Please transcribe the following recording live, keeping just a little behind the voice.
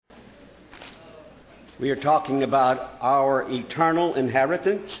We are talking about our eternal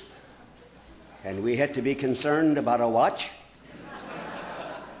inheritance, and we had to be concerned about a watch.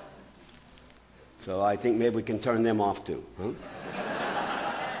 So I think maybe we can turn them off too. Huh?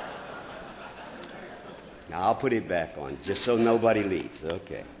 Now I'll put it back on, just so nobody leaves.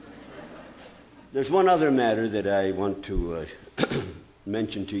 Okay. There's one other matter that I want to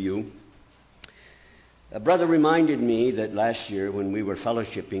mention to you. A brother reminded me that last year when we were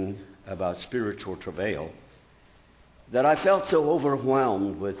fellowshipping about spiritual travail, that I felt so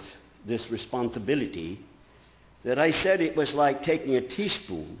overwhelmed with this responsibility that I said it was like taking a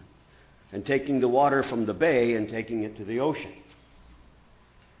teaspoon and taking the water from the bay and taking it to the ocean.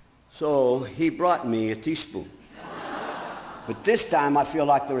 So he brought me a teaspoon. But this time I feel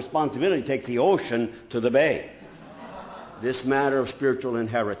like the responsibility to take the ocean to the bay. This matter of spiritual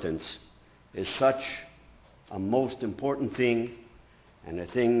inheritance is such a most important thing, and a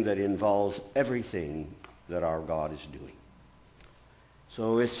thing that involves everything that our God is doing.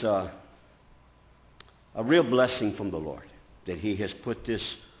 So it's a real blessing from the Lord that He has put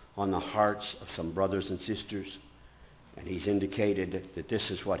this on the hearts of some brothers and sisters, and He's indicated that this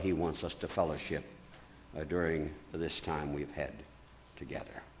is what He wants us to fellowship during this time we've had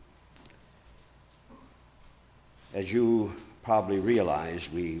together. As you probably realize,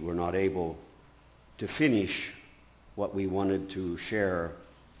 we were not able to finish what we wanted to share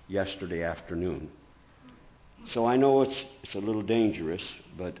yesterday afternoon. So I know it's a little dangerous,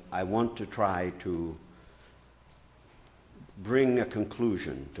 but I want to try to bring a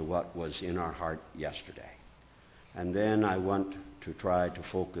conclusion to what was in our heart yesterday. And then I want to try to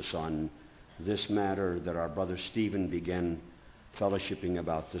focus on this matter that our brother Stephen began fellowshipping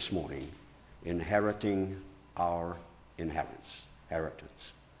about this morning, inheriting our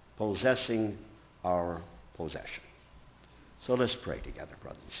inheritance, possessing our possession. So let's pray together,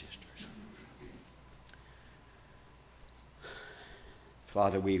 brothers and sisters.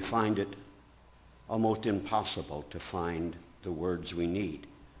 Father, we find it almost impossible to find the words we need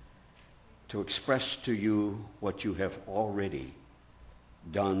to express to you what you have already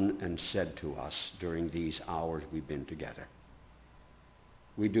done and said to us during these hours we've been together.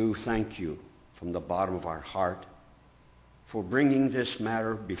 We do thank you from the bottom of our heart for bringing this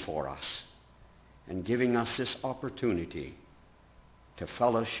matter before us and giving us this opportunity to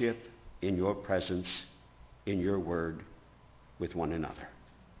fellowship in your presence, in your word, with one another.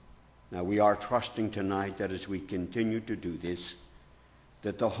 Now we are trusting tonight that as we continue to do this,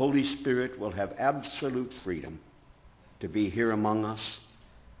 that the Holy Spirit will have absolute freedom to be here among us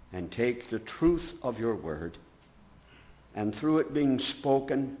and take the truth of your word, and through it being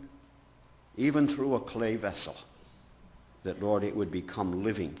spoken, even through a clay vessel, that, Lord, it would become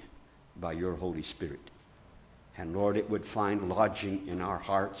living by your Holy Spirit. And, Lord, it would find lodging in our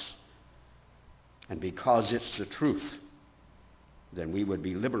hearts. And because it's the truth, then we would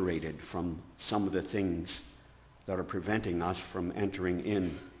be liberated from some of the things that are preventing us from entering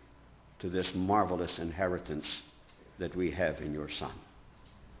in to this marvelous inheritance that we have in your Son.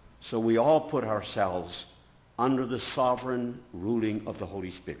 So we all put ourselves under the sovereign ruling of the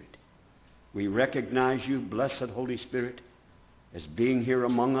Holy Spirit. We recognize you, blessed Holy Spirit, as being here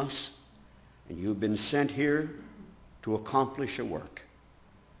among us, and you've been sent here to accomplish a work.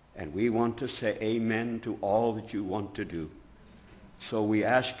 And we want to say amen to all that you want to do. So we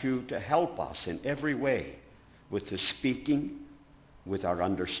ask you to help us in every way with the speaking, with our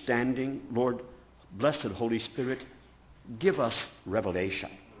understanding. Lord, blessed Holy Spirit, give us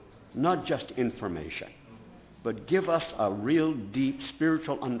revelation, not just information, but give us a real deep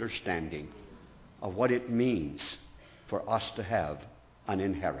spiritual understanding of what it means for us to have an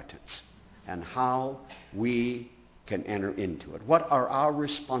inheritance and how we can enter into it. What are our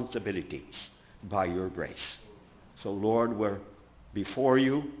responsibilities by your grace? So, Lord, we're before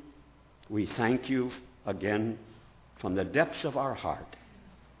you. We thank you again from the depths of our heart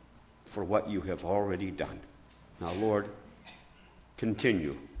for what you have already done. Now, Lord,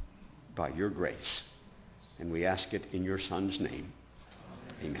 continue by your grace. And we ask it in your Son's name.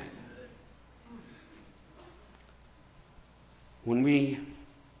 Amen. When we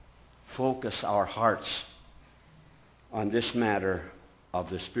focus our hearts on this matter of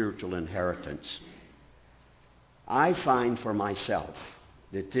the spiritual inheritance, I find for myself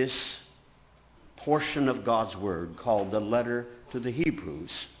that this portion of God's Word, called the letter to the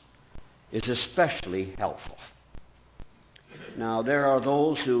Hebrews, is especially helpful. Now, there are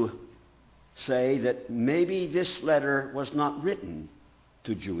those who say that maybe this letter was not written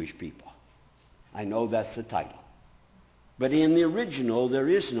to Jewish people. I know that's the title. But in the original, there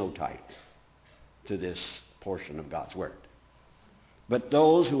is no title to this portion of God's Word. But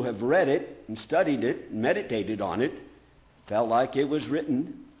those who have read it and studied it and meditated on it felt like it was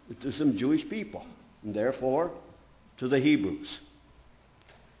written to some Jewish people, and therefore to the Hebrews.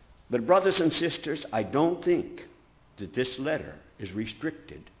 But brothers and sisters, I don't think that this letter is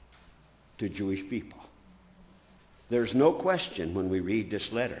restricted to Jewish people. There's no question when we read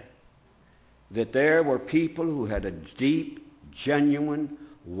this letter that there were people who had a deep, genuine,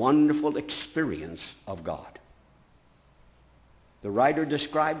 wonderful experience of God. The writer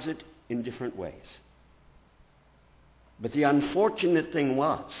describes it in different ways. But the unfortunate thing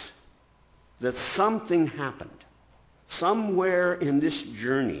was that something happened somewhere in this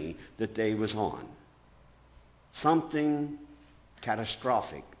journey that they was on. Something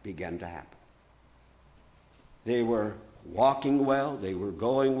catastrophic began to happen. They were walking well, they were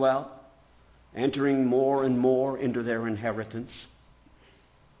going well, entering more and more into their inheritance.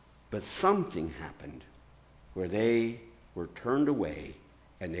 But something happened where they were turned away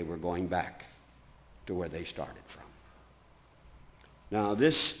and they were going back to where they started from. Now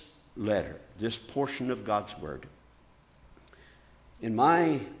this letter, this portion of God's Word, in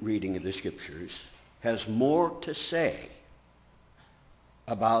my reading of the Scriptures, has more to say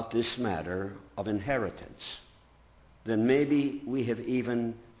about this matter of inheritance than maybe we have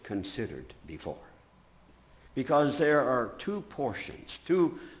even considered before. Because there are two portions,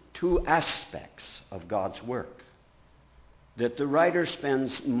 two aspects of God's work that the writer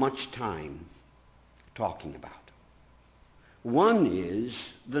spends much time talking about. One is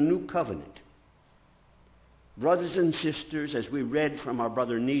the new covenant. Brothers and sisters, as we read from our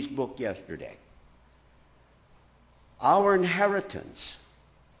brother Nee's book yesterday, our inheritance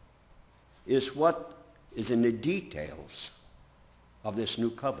is what is in the details of this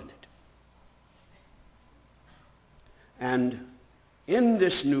new covenant. And in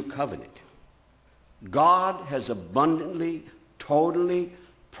this new covenant, God has abundantly, totally,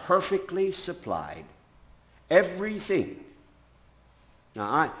 perfectly supplied everything.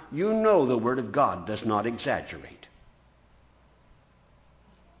 Now, you know the Word of God does not exaggerate.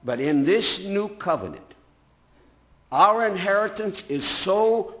 But in this new covenant, our inheritance is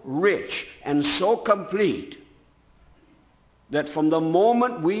so rich and so complete that from the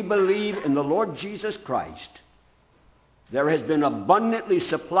moment we believe in the Lord Jesus Christ, there has been abundantly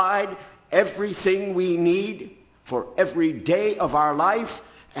supplied everything we need for every day of our life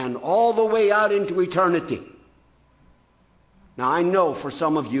and all the way out into eternity. Now, I know for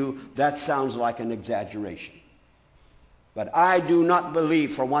some of you that sounds like an exaggeration. But I do not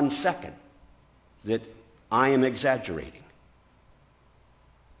believe for 1 second that I am exaggerating.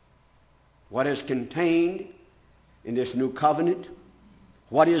 What is contained in this new covenant,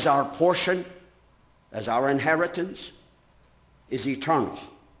 what is our portion as our inheritance, is eternal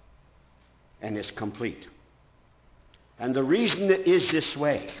and is complete. And the reason it is this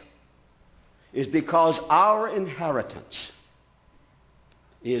way is because our inheritance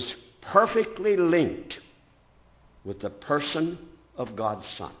is perfectly linked with the person of God's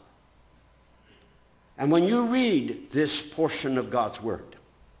Son. And when you read this portion of God's Word,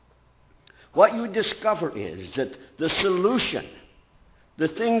 what you discover is that the solution, the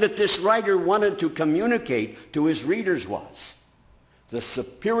thing that this writer wanted to communicate to his readers, was the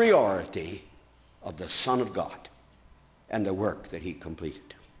superiority of the Son of God and the work that he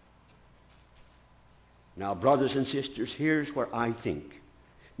completed. Now, brothers and sisters, here's where I think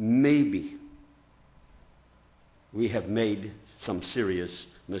maybe we have made some serious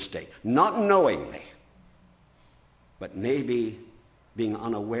mistake. Not knowingly, but maybe being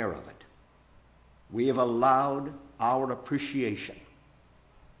unaware of it. We have allowed our appreciation,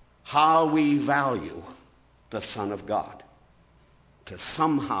 how we value the Son of God, to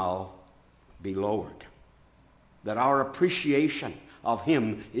somehow be lowered. That our appreciation of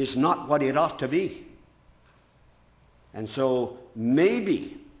Him is not what it ought to be. And so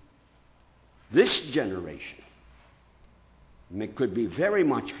maybe this generation could be very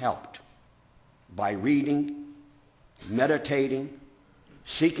much helped by reading, meditating,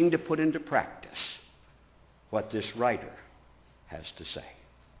 seeking to put into practice what this writer has to say.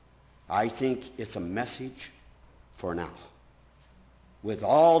 I think it's a message for now. With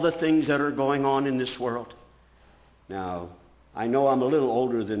all the things that are going on in this world. Now, I know I'm a little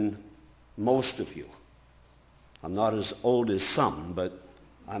older than most of you. I'm not as old as some, but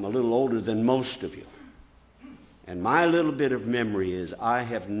I'm a little older than most of you. And my little bit of memory is I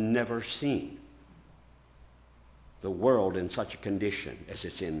have never seen the world in such a condition as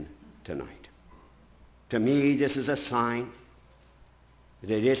it's in tonight. To me, this is a sign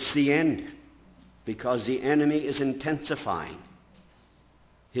that it's the end, because the enemy is intensifying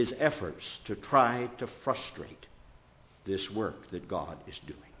his efforts to try to frustrate this work that God is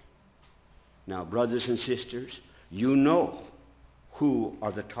doing. Now, brothers and sisters, you know who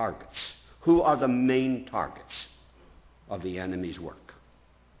are the targets, who are the main targets of the enemy's work.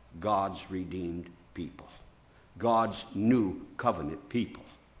 God's redeemed people, God's new covenant people,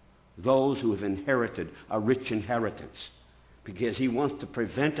 those who have inherited a rich inheritance, because he wants to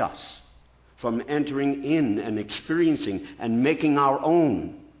prevent us from entering in and experiencing and making our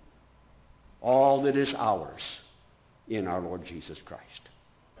own all that is ours in our Lord Jesus Christ.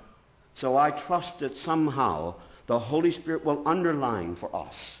 So I trust that somehow the Holy Spirit will underline for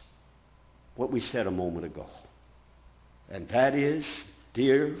us what we said a moment ago. And that is,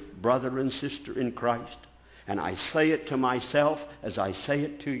 dear brother and sister in Christ, and I say it to myself as I say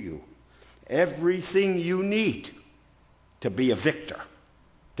it to you, everything you need to be a victor,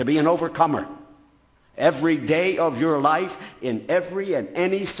 to be an overcomer, every day of your life, in every and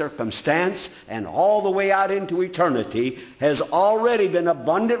any circumstance, and all the way out into eternity, has already been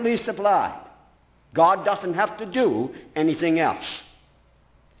abundantly supplied. God doesn't have to do anything else.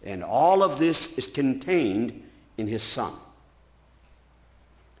 And all of this is contained in his Son.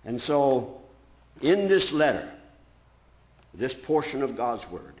 And so, in this letter, this portion of God's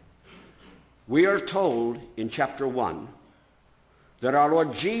Word, we are told in chapter 1 that our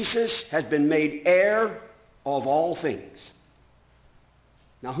Lord Jesus has been made heir of all things.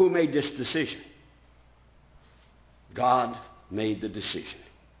 Now, who made this decision? God made the decision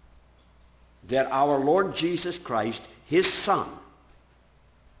that our Lord Jesus Christ, his Son,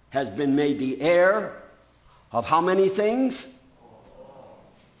 has been made the heir of how many things?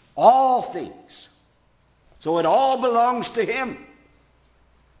 All things. So it all belongs to him.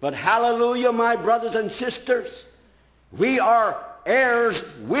 But hallelujah, my brothers and sisters, we are heirs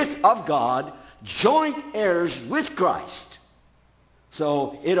of God, joint heirs with Christ.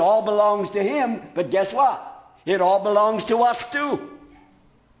 So it all belongs to him, but guess what? It all belongs to us too.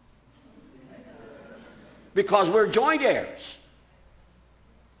 Because we're joint heirs.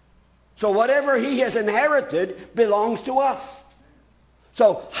 So whatever he has inherited belongs to us.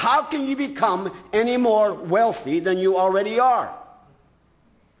 So how can you become any more wealthy than you already are?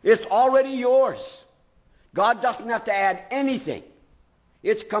 It's already yours. God doesn't have to add anything.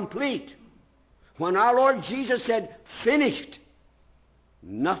 It's complete. When our Lord Jesus said, finished,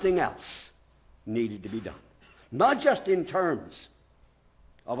 nothing else needed to be done. Not just in terms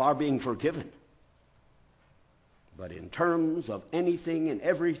of our being forgiven, but in terms of anything and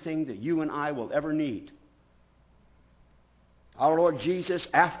everything that you and I will ever need. Our Lord Jesus,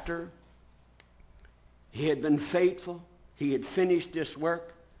 after he had been faithful, he had finished this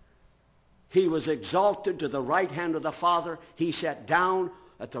work, he was exalted to the right hand of the Father. He sat down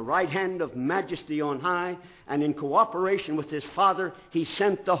at the right hand of majesty on high, and in cooperation with his Father, he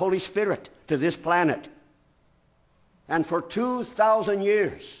sent the Holy Spirit to this planet. And for 2,000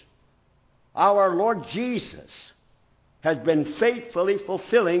 years, our Lord Jesus has been faithfully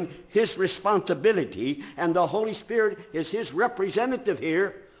fulfilling his responsibility, and the Holy Spirit is his representative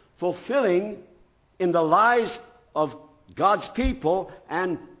here, fulfilling in the lives of God's people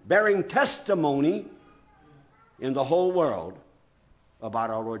and bearing testimony in the whole world about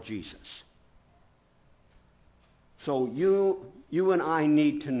our Lord Jesus. So you and I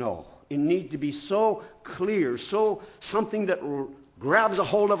need to know. It needs to be so clear, so something that grabs a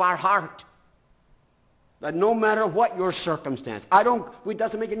hold of our heart. That no matter what your circumstance, it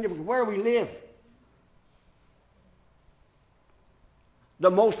doesn't make any difference where we live. The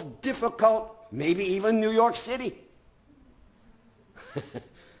most difficult, maybe even New York City.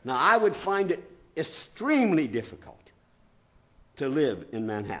 Now, I would find it extremely difficult to live in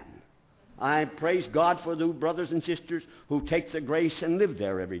Manhattan. I praise God for the brothers and sisters who take the grace and live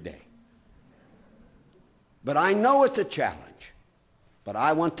there every day. But I know it's a challenge. But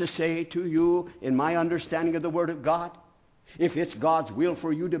I want to say to you, in my understanding of the Word of God, if it's God's will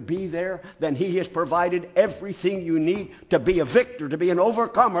for you to be there, then he has provided everything you need to be a victor, to be an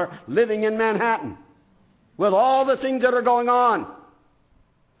overcomer living in Manhattan with all the things that are going on.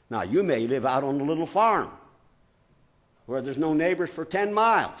 Now, you may live out on a little farm where there's no neighbors for 10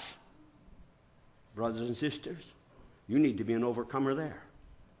 miles. Brothers and sisters, you need to be an overcomer there.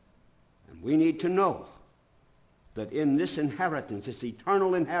 And we need to know that in this inheritance, this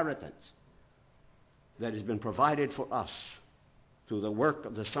eternal inheritance that has been provided for us through the work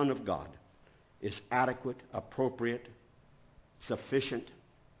of the Son of God is adequate, appropriate, sufficient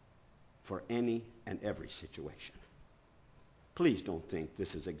for any and every situation. Please don't think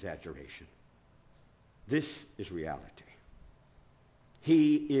this is exaggeration. This is reality.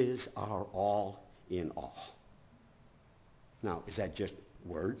 He is our all in all. Now, is that just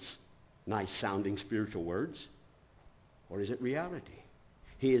words? Nice sounding spiritual words? or is it reality?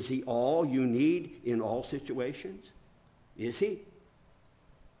 Is he all you need in all situations? Is he?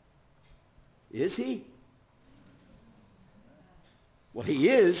 Is he? Well, he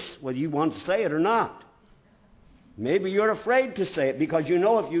is, whether you want to say it or not. Maybe you're afraid to say it because you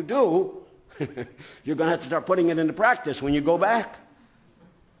know if you do, you're going to have to start putting it into practice when you go back.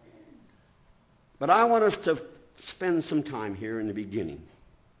 But I want us to spend some time here in the beginning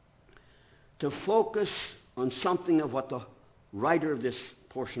to focus on something of what the writer of this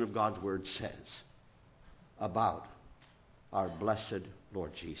portion of God's Word says about our blessed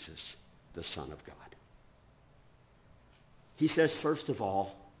Lord Jesus, the Son of God. He says, first of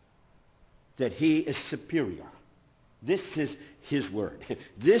all, that he is superior. This is his word.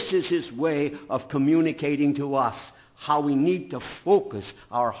 This is his way of communicating to us how we need to focus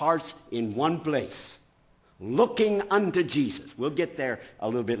our hearts in one place, looking unto Jesus. We'll get there a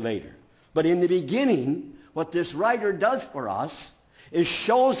little bit later. But in the beginning, what this writer does for us is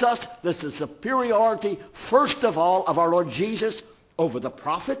shows us the superiority, first of all, of our Lord Jesus over the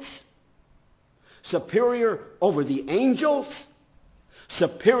prophets, superior over the angels,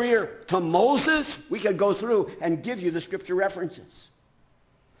 superior to Moses. We could go through and give you the scripture references.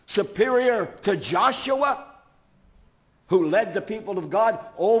 Superior to Joshua, who led the people of God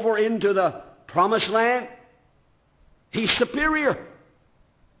over into the promised land. He's superior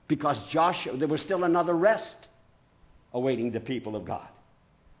because Joshua, there was still another rest awaiting the people of God.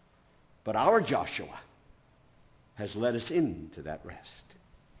 But our Joshua has led us into that rest.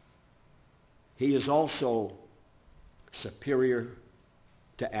 He is also superior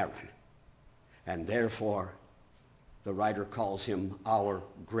to Aaron. And therefore, the writer calls him our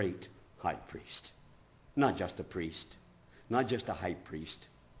great high priest. Not just a priest, not just a high priest,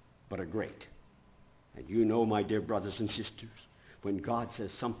 but a great. And you know, my dear brothers and sisters, when God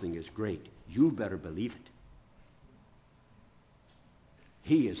says something is great, you better believe it.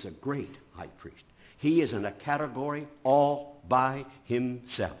 He is a great high priest. He is in a category all by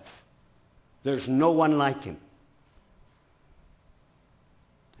himself. There's no one like him.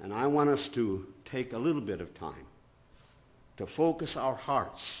 And I want us to take a little bit of time to focus our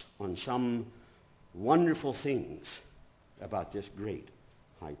hearts on some wonderful things about this great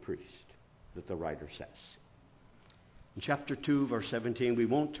high priest that the writer says. In chapter 2, verse 17, we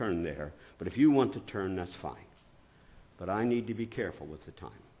won't turn there, but if you want to turn, that's fine. But I need to be careful with the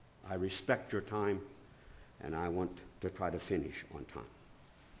time. I respect your time, and I want to try to finish on time.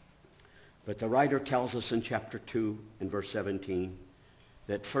 But the writer tells us in chapter 2 and verse 17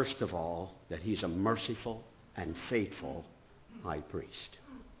 that first of all, that he's a merciful and faithful high priest.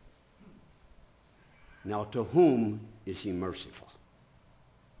 Now, to whom is he merciful?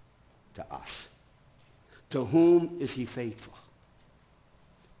 To us. To whom is he faithful?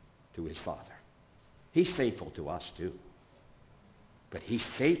 To his Father. He's faithful to us too. But he's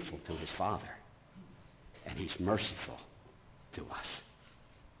faithful to his Father. And he's merciful to us.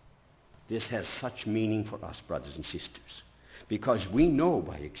 This has such meaning for us, brothers and sisters, because we know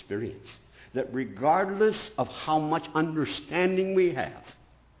by experience that regardless of how much understanding we have,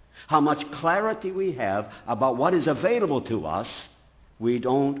 how much clarity we have about what is available to us, we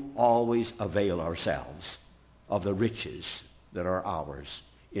don't always avail ourselves of the riches that are ours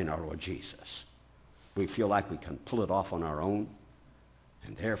in our Lord Jesus. We feel like we can pull it off on our own,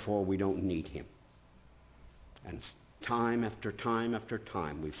 and therefore we don't need him. And time after time after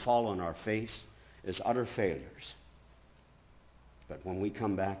time, we fall on our face as utter failures. But when we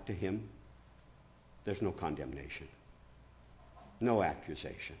come back to him, there's no condemnation, no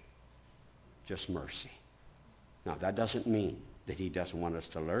accusation, just mercy. Now, that doesn't mean that he doesn't want us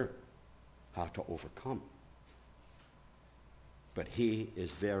to learn how to overcome. But he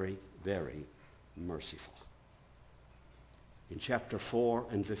is very, very merciful. In chapter 4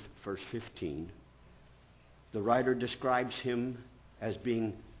 and verse 15, the writer describes him as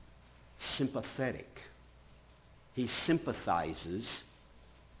being sympathetic. He sympathizes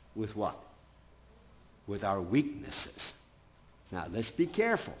with what? With our weaknesses. Now, let's be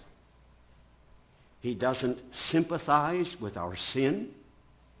careful. He doesn't sympathize with our sin.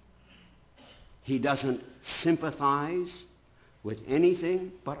 He doesn't sympathize with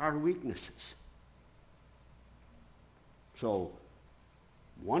anything but our weaknesses. So,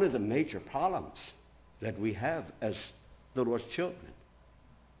 one of the major problems that we have as the Lord's children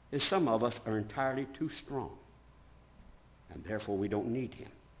is some of us are entirely too strong, and therefore we don't need him.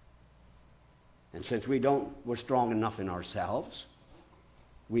 And since we're strong enough in ourselves,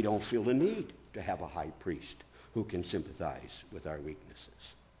 we don't feel the need to have a high priest who can sympathize with our weaknesses.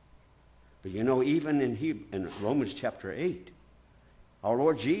 But you know, even in Romans chapter 8, our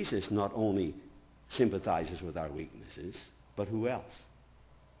Lord Jesus not only sympathizes with our weaknesses, but who else?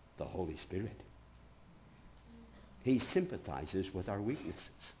 The Holy Spirit. He sympathizes with our weaknesses.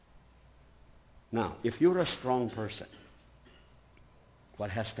 Now, if you're a strong person, what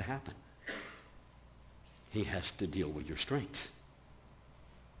has to happen? He has to deal with your strengths.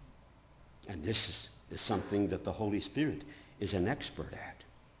 And this is something that the Holy Spirit is an expert at.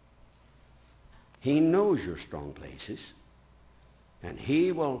 He knows your strong places, and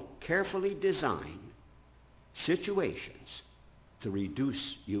he will carefully design situations to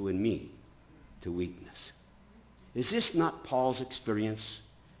reduce you and me to weakness. Is this not Paul's experience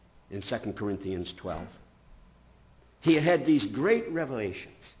in 2 Corinthians 12? He had these great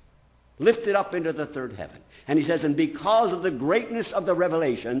revelations, lifted up into the third heaven. And he says, and because of the greatness of the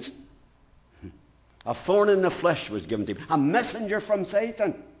revelations, a thorn in the flesh was given to him. A messenger from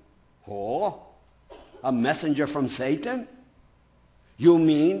Satan. Oh, a messenger from Satan? You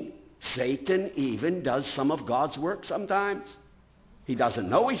mean Satan even does some of God's work sometimes? He doesn't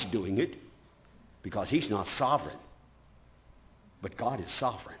know he's doing it because he's not sovereign. But God is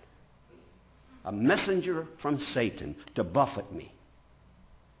sovereign. A messenger from Satan to buffet me.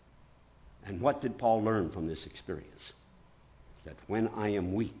 And what did Paul learn from this experience? That when I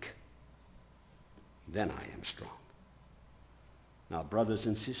am weak, then I am strong. Now, brothers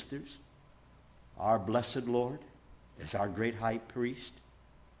and sisters, our blessed Lord is our great high priest.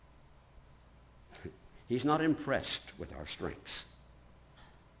 He's not impressed with our strengths,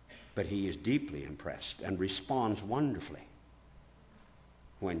 but he is deeply impressed and responds wonderfully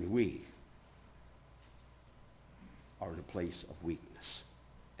when we are in a place of weakness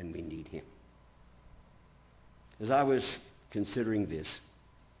and we need him. As I was considering this,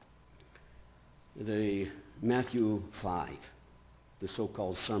 the Matthew 5, the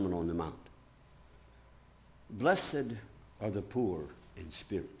so-called Sermon on the Mount. Blessed are the poor in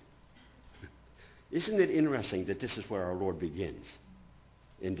spirit. Isn't it interesting that this is where our Lord begins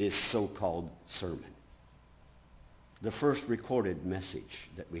in this so-called sermon? The first recorded message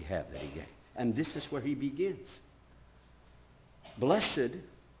that we have that he gave. And this is where he begins. Blessed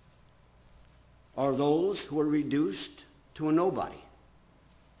are those who are reduced to a nobody.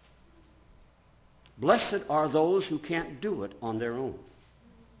 Blessed are those who can't do it on their own.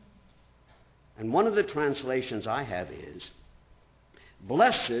 And one of the translations I have is,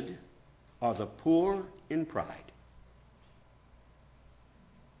 blessed are the poor in pride.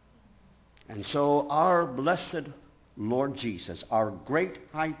 And so our blessed Lord Jesus, our great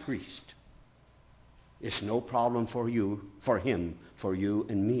high priest, it's no problem for you, for him, for you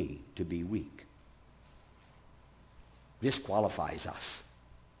and me to be weak. This qualifies us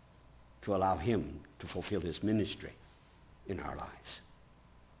to allow him to fulfill his ministry in our lives.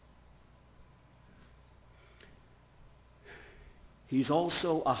 He's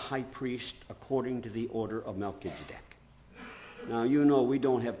also a high priest according to the order of Melchizedek. Now, you know we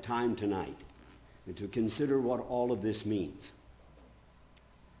don't have time tonight to consider what all of this means.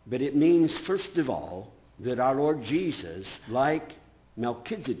 But it means, first of all, that our Lord Jesus, like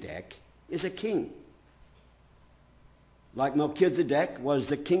Melchizedek, is a king. Like Melchizedek was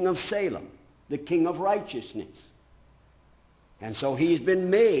the king of Salem, the king of righteousness. And so he's been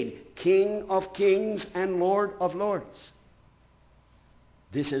made King of kings and Lord of lords.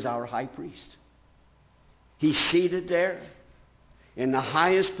 This is our high priest. He's seated there in the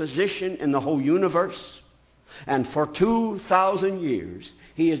highest position in the whole universe. And for 2,000 years,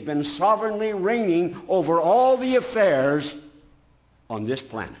 he has been sovereignly reigning over all the affairs on this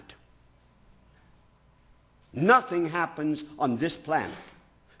planet. Nothing happens on this planet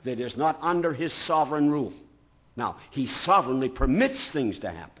that is not under his sovereign rule. Now, he sovereignly permits things to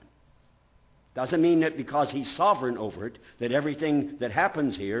happen. Doesn't mean that because he's sovereign over it, that everything that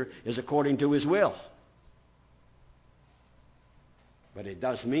happens here is according to his will. But it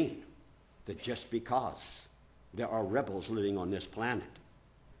does mean that just because there are rebels living on this planet,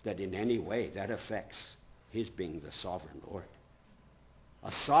 that in any way that affects his being the sovereign Lord.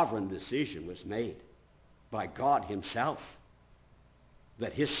 A sovereign decision was made by God himself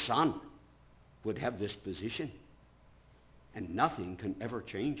that his Son would have this position, and nothing can ever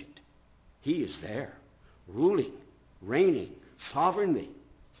change it. He is there, ruling, reigning, sovereignly.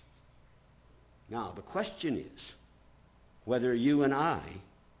 Now, the question is whether you and I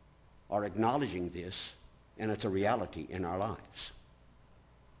are acknowledging this and it's a reality in our lives.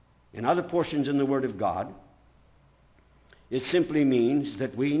 In other portions in the Word of God, it simply means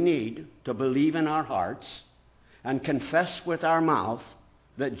that we need to believe in our hearts and confess with our mouth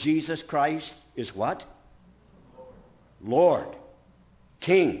that Jesus Christ is what? Lord,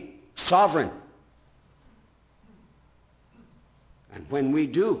 King, Sovereign. And when we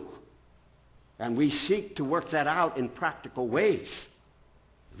do and we seek to work that out in practical ways,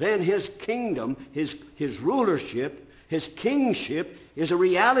 then His kingdom, His rulership, His kingship is a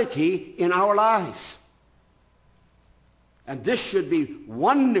reality in our lives. And this should be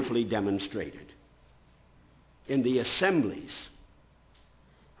wonderfully demonstrated in the assemblies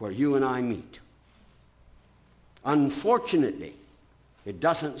where you and I meet. Unfortunately, it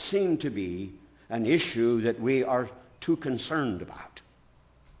doesn't seem to be an issue that we are too concerned about.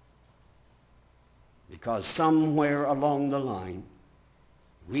 Because somewhere along the line,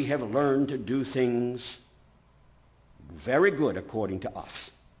 we have learned to do things very good according to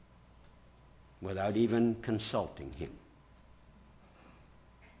us, without even consulting Him.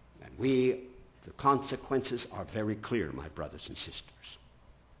 And the consequences are very clear, my brothers and sisters.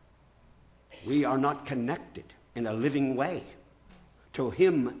 We are not connected in a living way to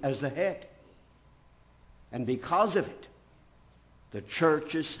Him as the head. And because of it, the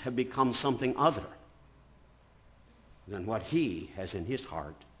churches have become something other than what He has in His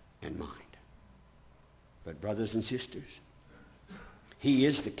heart and mind. But brothers and sisters, He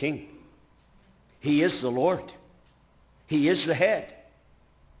is the King. He is the Lord. He is the head.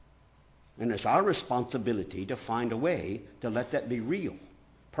 And it's our responsibility to find a way to let that be real,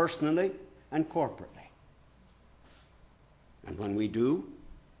 personally and corporately. And when we do,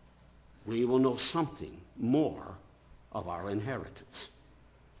 we will know something more of our inheritance.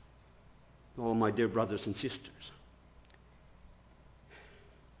 Oh, my dear brothers and sisters,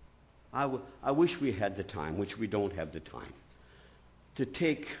 I wish we had the time, which we don't have the time, to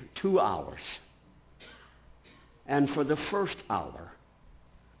take 2 hours. And for the first hour,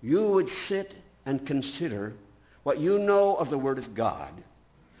 you would sit and consider what you know of the Word of God,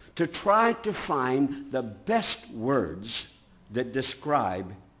 to try to find the best words that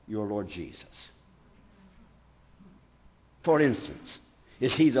describe your Lord Jesus. For instance,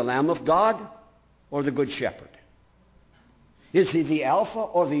 is He the Lamb of God or the Good Shepherd? Is He the Alpha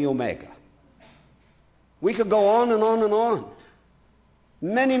or the Omega? We could go on and on and on.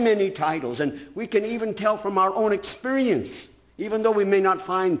 Many, many titles. And we can even tell from our own experience, even though we may not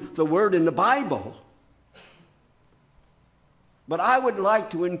find the word in the Bible. But I would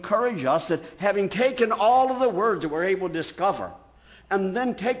like to encourage us that having taken all of the words that we're able to discover, and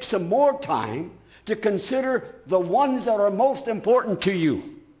then take some more time to consider the ones that are most important to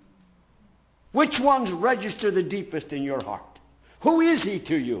you. Which ones register the deepest in your heart? Who is He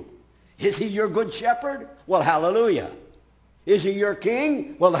to you? Is He your good shepherd? Well, hallelujah. Is He your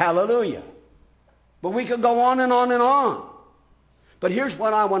king? Well, hallelujah. But we could go on and on and on. But here's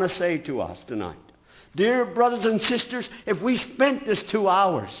what I want to say to us tonight. Dear brothers and sisters, if we spent this 2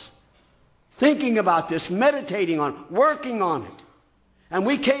 hours thinking about this, meditating on it, working on it, and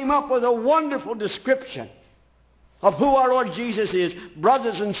we came up with a wonderful description of who our Lord Jesus is,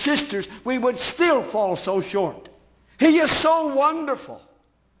 brothers and sisters, we would still fall so short. He is so wonderful,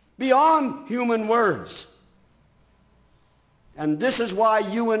 beyond human words. And this is why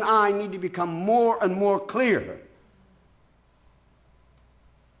you and I need to become more and more clear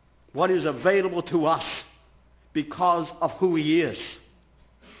what is available to us because of who He is.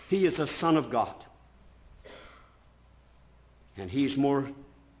 He is the Son of God. And He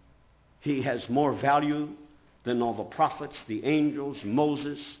has more value than all the prophets, the angels,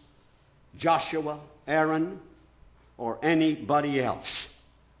 Moses, Joshua, Aaron, or anybody else.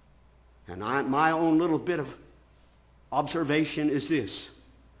 And my own little bit of observation is this.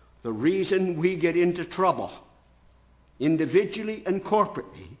 The reason we get into trouble, individually and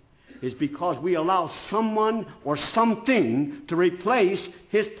corporately, is because we allow someone or something to replace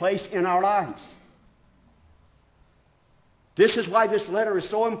His place in our lives. This is why this letter is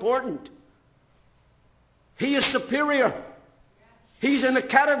so important. He is superior. He's in a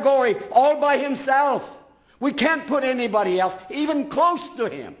category all by Himself. We can't put anybody else even close to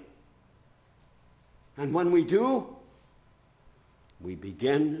Him. And when we do, we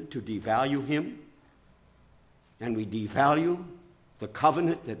begin to devalue Him, and we devalue the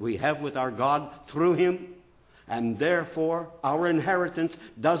covenant that we have with our God through Him, and therefore our inheritance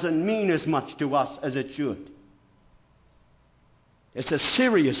doesn't mean as much to us as it should. It's a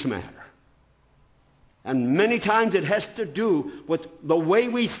serious matter. And many times it has to do with the way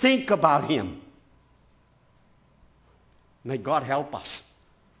we think about Him. May God help us.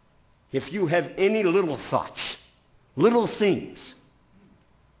 If you have any little thoughts, little things,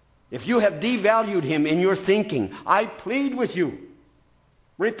 if you have devalued Him in your thinking, I plead with you,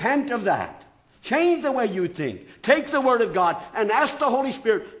 repent of that. Change the way you think. Take the Word of God and ask the Holy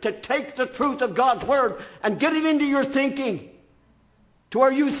Spirit to take the truth of God's Word and get it into your thinking, to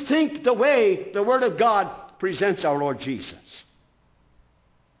where you think the way the Word of God presents our Lord Jesus.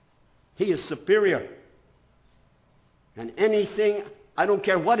 He is superior. And anything, I don't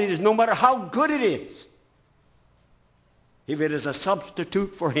care what it is, no matter how good it is, if it is a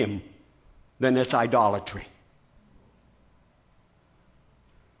substitute for Him, then it's idolatry.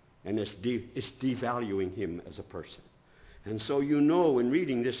 And it's devaluing Him as a person. And so you know, in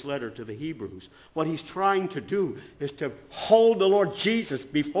reading this letter to the Hebrews, what he's trying to do is to hold the Lord Jesus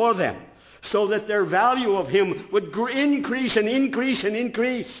before them so that their value of Him would increase and increase and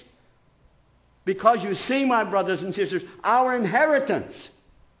increase. Because you see, my brothers and sisters, our inheritance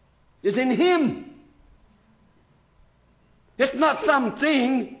is in Him. It's not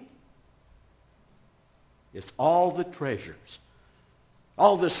something. It's all the treasures.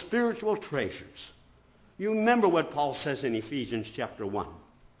 All the spiritual treasures. You remember what Paul says in Ephesians chapter 1.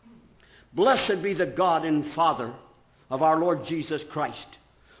 Blessed be the God and Father of our Lord Jesus Christ,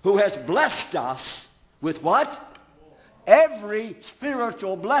 who has blessed us with what? Every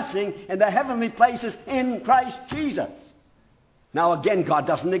spiritual blessing in the heavenly places in Christ Jesus. Now again, God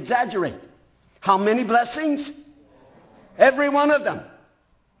doesn't exaggerate. How many blessings? Every one of them.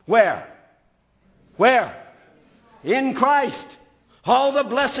 Where? Where? In Christ. All the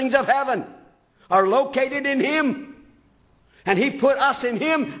blessings of heaven are located in Him. And He put us in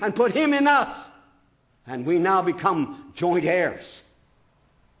Him and put Him in us. And we now become joint heirs.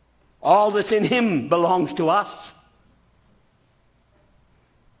 All that's in Him belongs to us.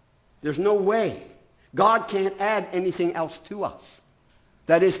 There's no way. God can't add anything else to us.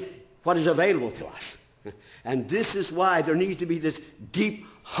 That is what is available to us. And this is why there needs to be this deep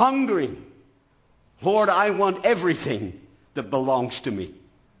hungering. Lord, I want everything that belongs to me.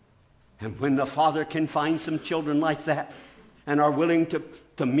 And when the Father can find some children like that and are willing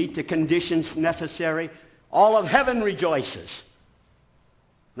to meet the conditions necessary, all of heaven rejoices.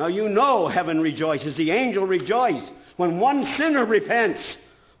 Now you know heaven rejoices. The angel rejoiced when one sinner repents.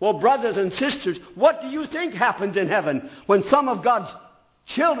 Well, brothers and sisters, what do you think happens in heaven when some of God's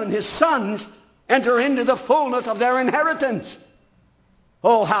children, His sons, enter into the fullness of their inheritance?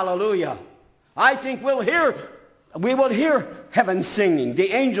 Oh, hallelujah. I think we will hear heaven singing,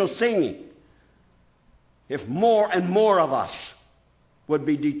 the angels singing, if more and more of us would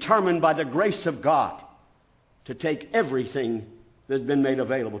be determined by the grace of God to take everything that's been made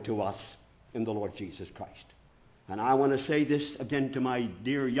available to us in the Lord Jesus Christ. And I want to say this again to my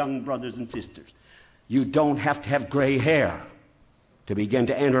dear young brothers and sisters. You don't have to have gray hair to begin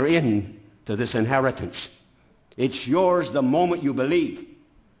to enter into this inheritance. It's yours the moment you believe.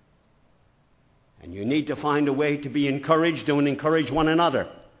 And you need to find a way to be encouraged and encourage one another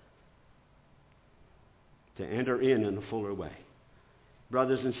to enter in a fuller way.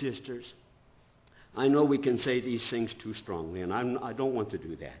 Brothers and sisters, I know we can say these things too strongly, and I don't want to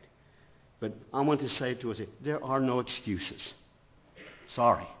do that. But I want to say to us, there are no excuses.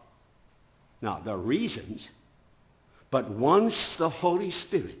 Sorry. Now, there are reasons, but once the Holy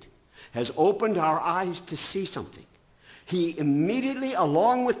Spirit has opened our eyes to see something, He immediately,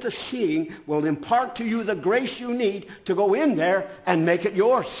 along with the seeing, will impart to you the grace you need to go in there and make it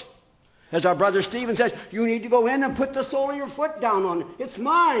yours. As our brother Stephen says, you need to go in and put the sole of your foot down on it. It's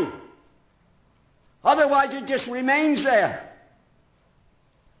mine. Otherwise, it just remains there.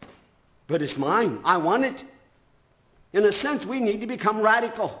 But it's mine. I want it. In a sense, we need to become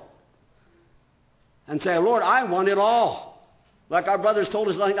radical and say, Lord, I want it all. Like our brothers told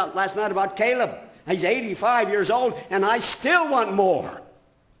us last night about Caleb. He's 85 years old, and I still want more.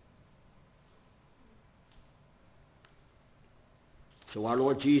 So our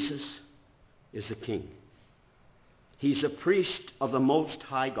Lord Jesus is the King. He's a priest of the Most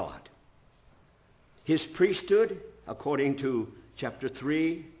High God. His priesthood, according to chapter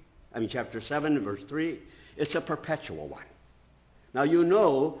 7, verse 3, it's a perpetual one. Now you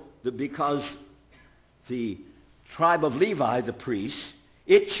know that because the tribe of Levi, the priests,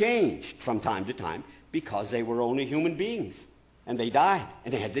 it changed from time to time because they were only human beings. And they died,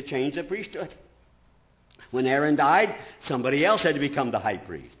 and they had to change the priesthood. When Aaron died, somebody else had to become the high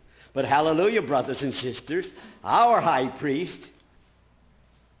priest. But hallelujah, brothers and sisters, our high priest,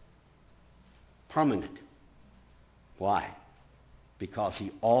 permanent. Why? Because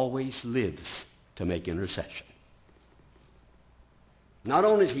he always lives to make intercession. Not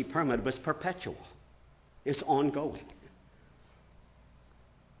only is he permanent, but it's perpetual. It's ongoing.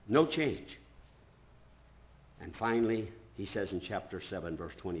 No change. And finally, he says in chapter 7,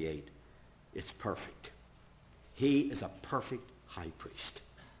 verse 28, it's perfect. He is a perfect high priest.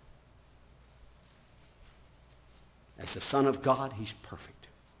 As the Son of God, he's perfect.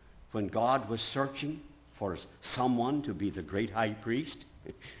 When God was searching for someone to be the great high priest,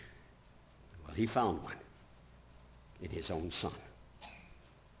 well, he found one in his own Son.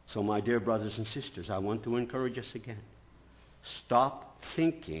 So, my dear brothers and sisters, I want to encourage us again. Stop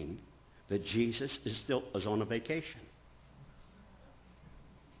thinking that Jesus is on a vacation.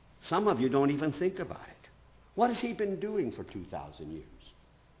 Some of you don't even think about it. What has he been doing for 2,000 years?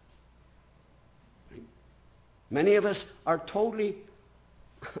 Many of us are totally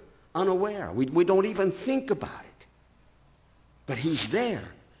unaware. We don't even think about it. But he's there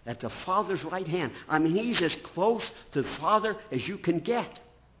at the Father's right hand. I mean, he's as close to the Father as you can get.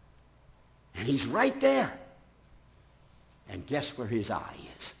 And he's right there. And guess where his eye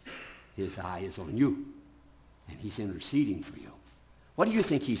is? His eye is on you. And he's interceding for you. What do you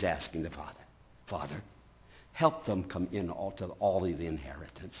think he's asking the Father? Father, help them come in to all of the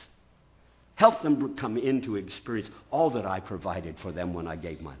inheritance. Help them come in to experience all that I provided for them when I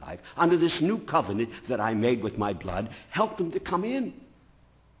gave my life. Under this new covenant that I made with my blood, help them to come in.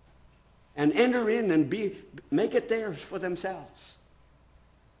 And enter in and make it theirs for themselves.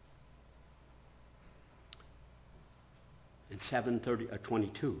 In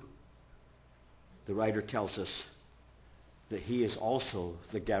 7:22, the writer tells us that he is also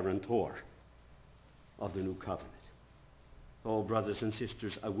the guarantor of the new covenant. Oh, brothers and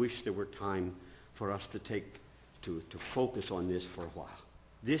sisters, I wish there were time for us to focus on this for a while.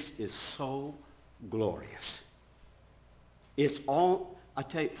 This is so glorious. It's all, I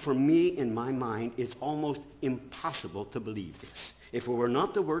tell you, for me, in my mind, it's almost impossible to believe this. If it were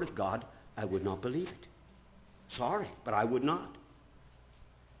not the Word of God, I would not believe it. Sorry, but I would not.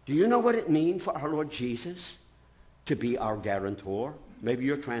 Do you know what it means for our Lord Jesus to be our guarantor? Maybe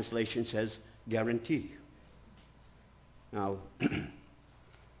your translation says guarantee. Now,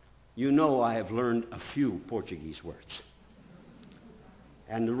 you know I have learned a few Portuguese words.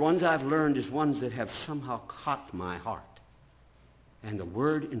 And the ones I've learned is ones that have somehow caught my heart. And the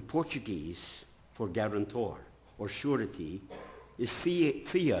word in Portuguese for guarantor or surety is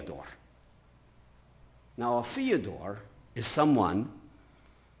fiador. Now, a fiador is someone,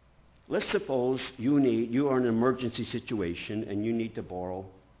 let's suppose you are in an emergency situation and you need to borrow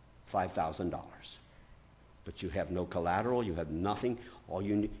 $5,000. But you have no collateral, you have nothing. All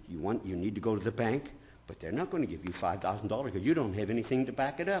you need to go to the bank, but they're not going to give you $5,000 because you don't have anything to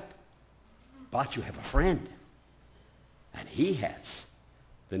back it up. But you have a friend, and he has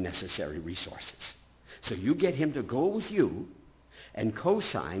the necessary resources. So you get him to go with you and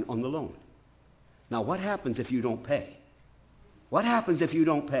co-sign on the loan. Now, what happens if you don't pay? What happens if you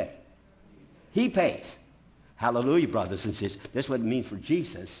don't pay? He pays. Hallelujah, brothers and sisters. That's what it means for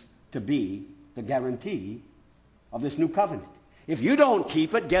Jesus to be the guarantee of this new covenant. If you don't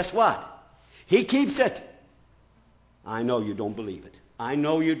keep it, guess what? He keeps it. I know you don't believe it. I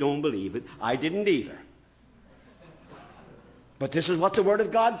know you don't believe it. I didn't either. But this is what the Word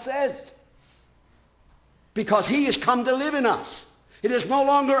of God says. Because he has come to live in us. It is no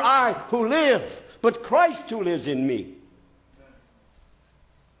longer I who live, but Christ who lives in me.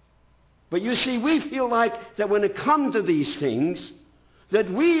 But you see, we feel like that when it comes to these things, that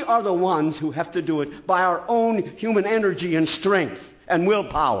we are the ones who have to do it by our own human energy and strength and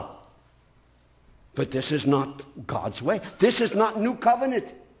willpower. But this is not God's way. This is not new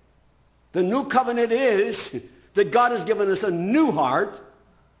covenant. The new covenant is that God has given us a new heart,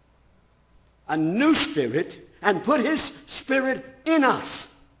 a new spirit, and put his spirit in us.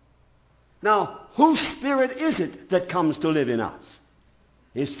 Now, whose spirit is it that comes to live in us?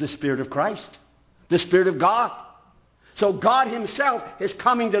 It's the Spirit of Christ, the Spirit of God. So God himself is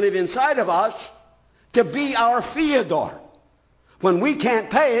coming to live inside of us to be our fiador. When we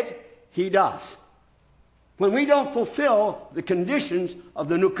can't pay it, he does. When we don't fulfill the conditions of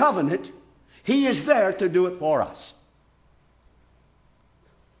the new covenant, he is there to do it for us.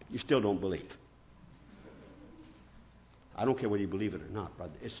 You still don't believe. I don't care whether you believe it or not,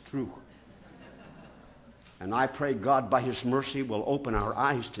 brother. It's true. And I pray God by his mercy will open our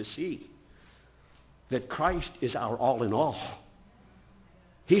eyes to see that Christ is our all in all.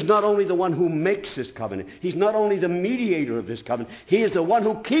 He's not only the one who makes this covenant. He's not only the mediator of this covenant. He is the one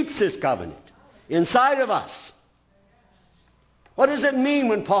who keeps this covenant inside of us. What does it mean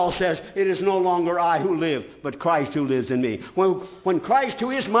when Paul says, it is no longer I who live, but Christ who lives in me? When Christ who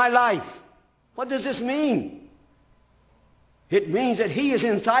is my life, what does this mean? It means that he is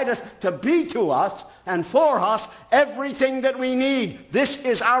inside us to be to us and for us everything that we need. This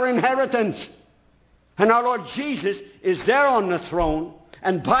is our inheritance. And our Lord Jesus is there on the throne,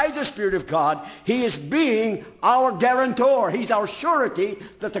 and by the Spirit of God, he is being our guarantor. He's our surety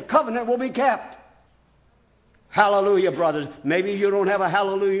that the covenant will be kept. Hallelujah, brothers. Maybe you don't have a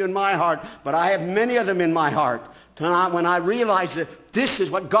hallelujah in my heart, but I have many of them in my heart. Tonight, when I realize that this is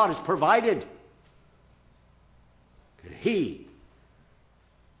what God has provided, he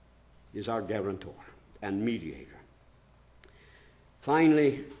is our guarantor and mediator.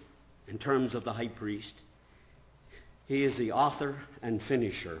 Finally, in terms of the high priest, he is the author and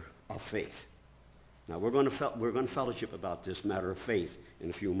finisher of faith. Now, we're going to fellowship about this matter of faith in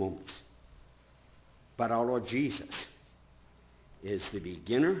a few moments. But our Lord Jesus is the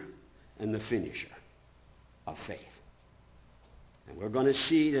beginner and the finisher of faith. And we're going to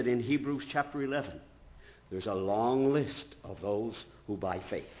see that in Hebrews chapter 11, there's a long list of those who by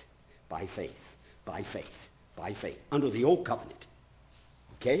faith, under the old covenant,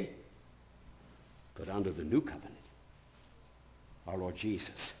 okay? But under the new covenant, our Lord Jesus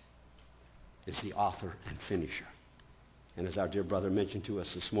is the author and finisher. And as our dear brother mentioned to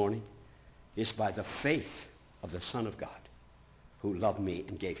us this morning, it's by the faith of the Son of God who loved me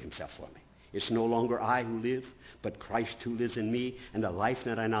and gave himself for me. It's no longer I who live, but Christ who lives in me. And the life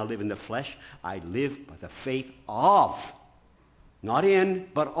that I now live in the flesh, I live by the faith of. Not in,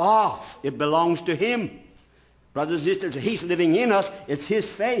 but of. It belongs to him. Brothers and sisters, he's living in us. It's his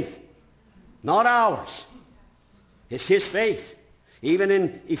faith, not ours. It's his faith. Even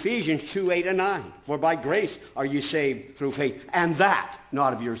in Ephesians 2, 8 and 9. For by grace are you saved through faith. And that,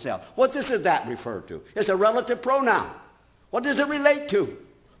 not of yourself. What does that refer to? It's a relative pronoun. What does it relate to?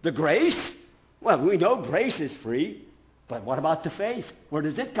 The grace? Well, we know grace is free. But what about the faith? Where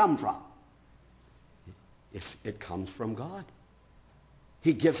does it come from? It comes from God.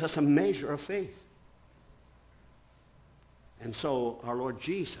 He gives us a measure of faith. And so our Lord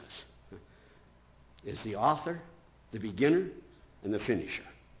Jesus is the author, the beginner, and the finisher.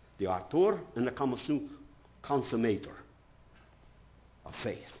 The author and the consummator of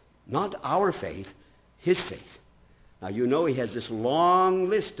faith. Not our faith, his faith. Now you know he has this long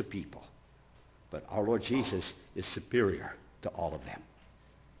list of people. But our Lord Jesus is superior to all of them.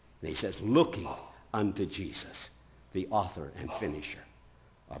 And he says, looking unto Jesus, the author and finisher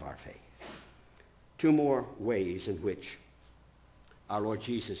of our faith. Two more ways in which our Lord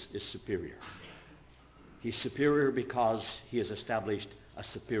Jesus is superior. He's superior because he has established a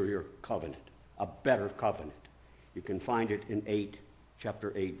superior covenant, a better covenant. You can find it in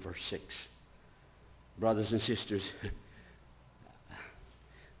chapter 8, verse 6. Brothers and sisters,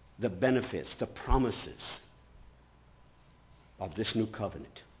 the benefits, the promises of this new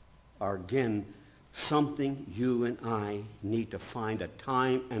covenant are again something you and I need to find a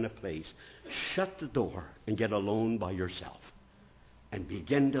time and a place. Shut the door and get alone by yourself and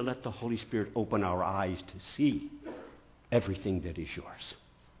begin to let the Holy Spirit open our eyes to see everything that is yours.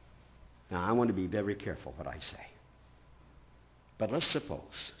 Now, I want to be very careful what I say. But let's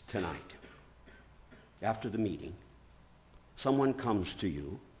suppose tonight, after the meeting, someone comes to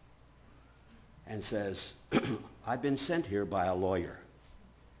you and says, I've been sent here by a lawyer.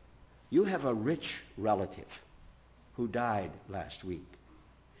 You have a rich relative who died last week,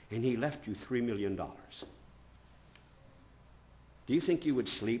 and he left you $3 million. Do you think you would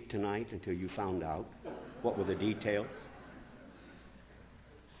sleep tonight until you found out what were the details?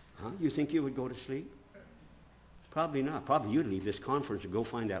 Huh? You think you would go to sleep? Probably not. Probably you'd leave this conference and go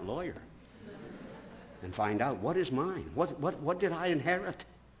find that lawyer and find out what is mine. What did I inherit?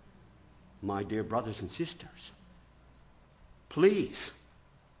 My dear brothers and sisters, please,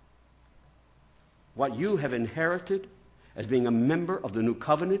 what you have inherited as being a member of the new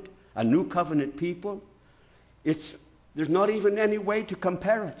covenant, a new covenant people, there's not even any way to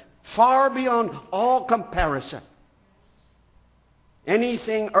compare it. Far beyond all comparison.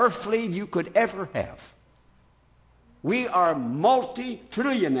 Anything earthly you could ever have. We are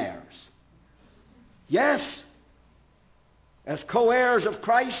multi-trillionaires. Yes, as co-heirs of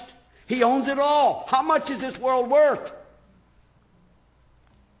Christ, he owns it all. How much is this world worth?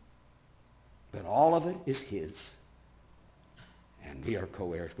 But all of it is his. And we are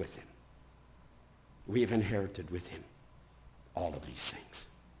co-heirs with him. We have inherited with him all of these things.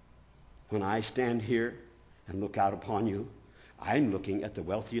 When I stand here and look out upon you, I'm looking at the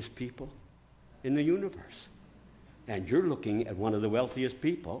wealthiest people in the universe. And you're looking at one of the wealthiest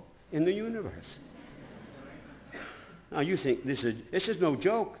people in the universe. Now you think this is no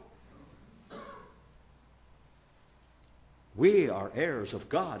joke. We are heirs of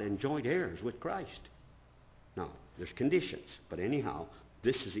God and joint heirs with Christ. Now, there's conditions, but anyhow,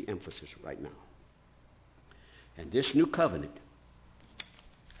 this is the emphasis right now. And this new covenant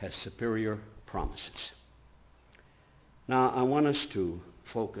has superior promises. Now, I want us to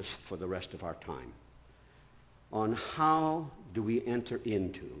focus for the rest of our time on how do we enter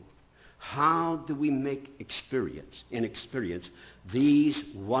into, how do we make experience this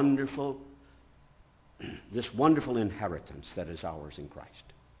wonderful inheritance that is ours in Christ.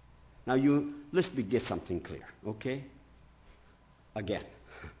 Now let's get something clear, okay? Again,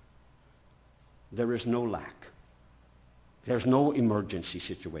 there is no lack. There's no emergency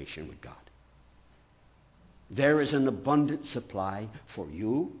situation with God. There is an abundant supply for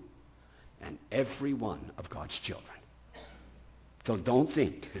you and every one of God's children. So don't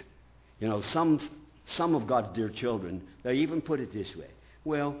think. Some of God's dear children, they even put it this way.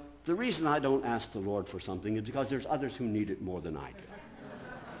 Well, the reason I don't ask the Lord for something is because there's others who need it more than I do.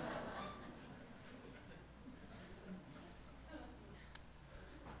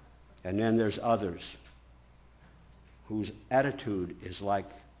 And then there's others whose attitude is like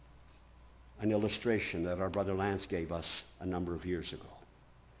an illustration that our brother Lance gave us a number of years ago.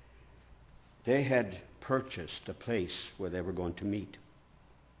 They had purchased a place where they were going to meet.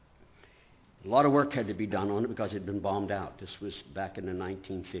 A lot of work had to be done on it because it had been bombed out. This was back in the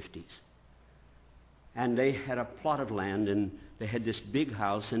 1950s. And they had a plot of land, and they had this big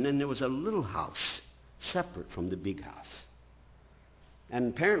house, and then there was a little house separate from the big house.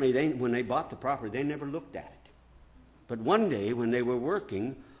 And apparently, when they bought the property, they never looked at it. But one day, when they were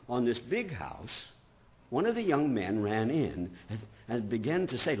working on this big house, one of the young men ran in and began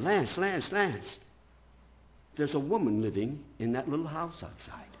to say, Lance, there's a woman living in that little house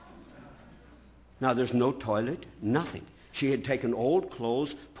outside. Now, there's no toilet, nothing. She had taken old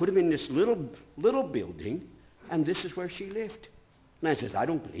clothes, put them in this little building, and this is where she lived. Lance says, I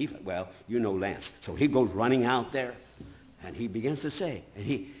don't believe it. Well, you know Lance. So he goes running out there, and he begins to say,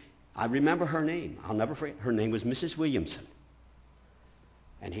 I remember her name. I'll never forget. Her name was Mrs. Williamson.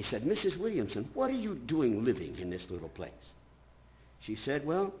 And he said, Mrs. Williamson, what are you doing living in this little place? She said,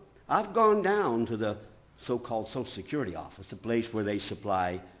 well, I've gone down to the so-called Social Security office, the place where they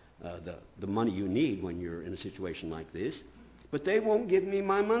supply the money you need when you're in a situation like this, but they won't give me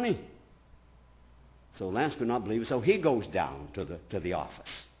my money. So Lance could not believe it, so he goes down to the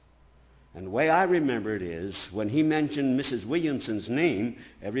office. And the way I remember it is, when he mentioned Mrs. Williamson's name,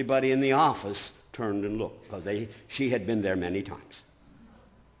 everybody in the office turned and looked, because she had been there many times.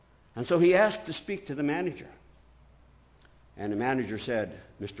 And so he asked to speak to the manager. And the manager said,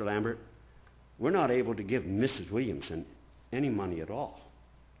 Mr. Lambert, we're not able to give Mrs. Williamson any money at all.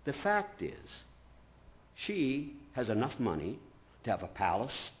 The fact is, she has enough money to have a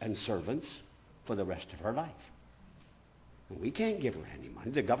palace and servants for the rest of her life. And we can't give her any money.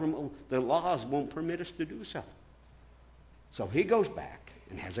 The government, the laws won't permit us to do so. So he goes back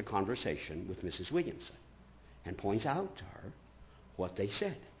and has a conversation with Mrs. Williamson and points out to her what they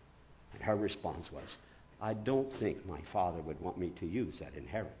said. And her response was, I don't think my father would want me to use that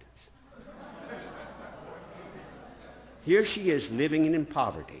inheritance. Here she is living in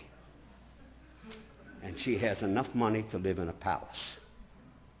poverty, and she has enough money to live in a palace.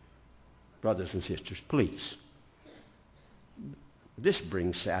 Brothers and sisters, please, this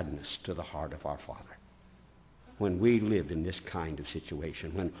brings sadness to the heart of our Father when we live in this kind of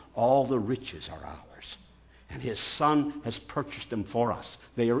situation, when all the riches are ours, and His Son has purchased them for us.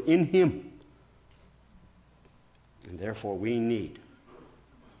 They are in Him. And therefore we need,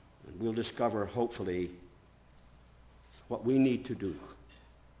 and we'll discover hopefully what we need to do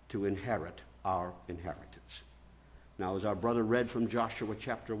to inherit our inheritance. Now, as our brother read from Joshua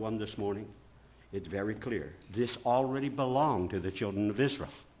chapter 1 this morning, it's very clear. This already belonged to the children of Israel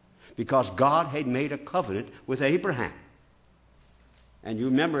because God had made a covenant with Abraham. And you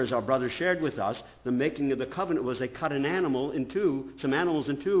remember, as our brother shared with us, the making of the covenant was they cut some animals in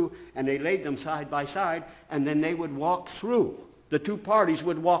two, and they laid them side by side, and then they would walk through. The two parties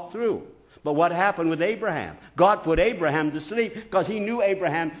would walk through. But what happened with Abraham? God put Abraham to sleep because He knew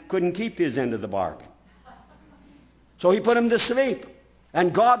Abraham couldn't keep his end of the bargain. So He put him to sleep.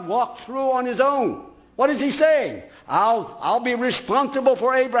 And God walked through on His own. What is He saying? I'll be responsible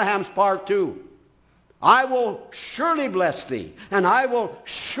for Abraham's part too. I will surely bless thee, and I will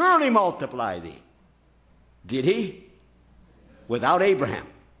surely multiply thee. Did He? Without Abraham.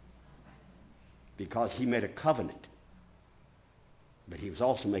 Because He made a covenant. But He was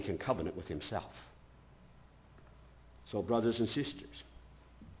also making covenant with Himself. So, brothers and sisters,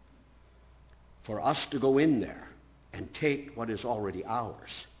 for us to go in there and take what is already ours,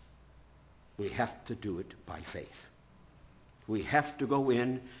 we have to do it by faith. We have to go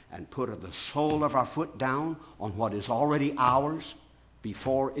in and put the sole of our foot down on what is already ours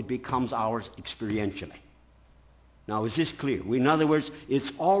before it becomes ours experientially. Now, is this clear? In other words, it's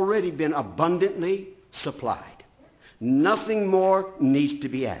already been abundantly supplied. Nothing more needs to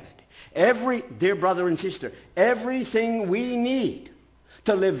be added. Dear brother and sister, everything we need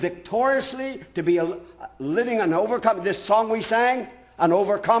to live victoriously, to be living an overcomer. This song we sang, an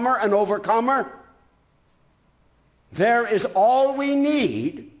overcomer. There is all we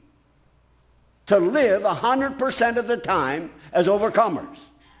need to live 100% of the time as overcomers.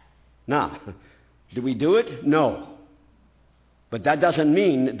 Now, Do we do it? No. But that doesn't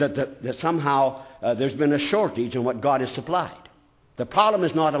mean that somehow there's been a shortage in what God has supplied. The problem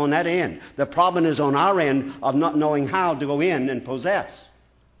is not on that end. The problem is on our end of not knowing how to go in and possess.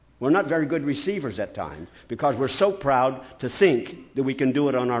 We're not very good receivers at times because we're so proud to think that we can do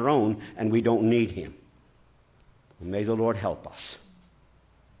it on our own and we don't need Him. May the Lord help us.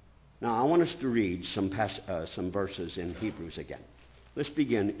 Now, I want us to read some verses in Hebrews again. Let's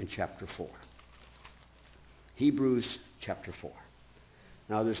begin in chapter 4. Hebrews chapter 4.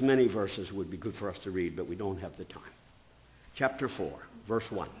 Now, there's many verses would be good for us to read, but we don't have the time. Chapter 4,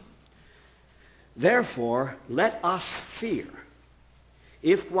 verse 1. Therefore, let us fear,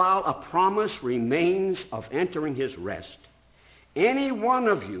 if while a promise remains of entering His rest, any one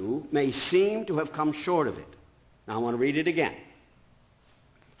of you may seem to have come short of it. Now, I want to read it again.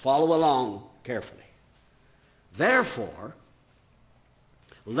 Follow along carefully. Therefore,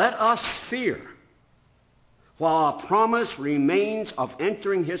 let us fear, while a promise remains of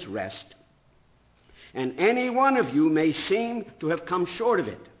entering His rest, and any one of you may seem to have come short of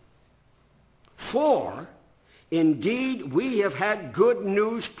it. For, indeed, we have had good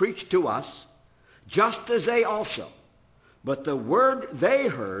news preached to us, just as they also. But the word they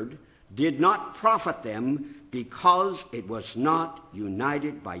heard did not profit them, because it was not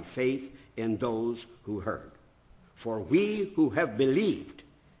united by faith in those who heard. For we who have believed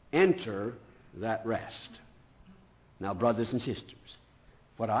enter that rest. Now, brothers and sisters,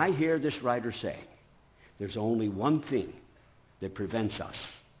 what I hear this writer saying, there's only one thing that prevents us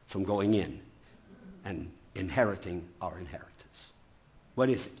from going in and inheriting our inheritance. What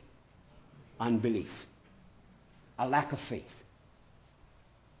is it? Unbelief. A lack of faith.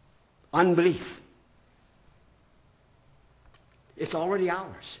 Unbelief. It's already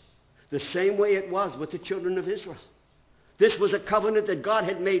ours. The same way it was with the children of Israel. This was a covenant that God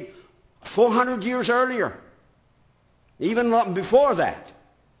had made 400 years earlier. Even long before that.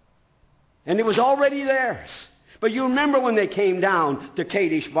 And it was already theirs. But you remember when they came down to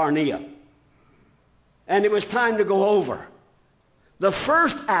Kadesh Barnea. And it was time to go over. The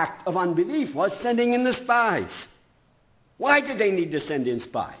first act of unbelief was sending in the spies. Why did they need to send in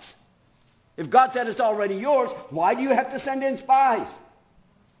spies? If God said it's already yours, why do you have to send in spies?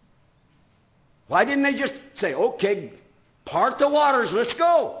 Why didn't they just say, okay, part the waters, let's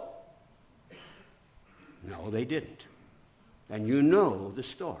go? No, they didn't. And you know the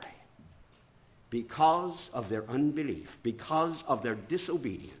story. Because of their unbelief, because of their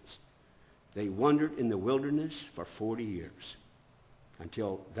disobedience, they wandered in the wilderness for 40 years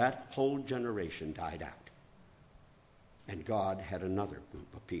until that whole generation died out. And God had another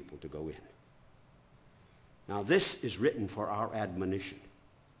group of people to go in. Now, this is written for our admonition.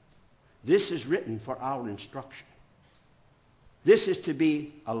 This is written for our instruction. This is to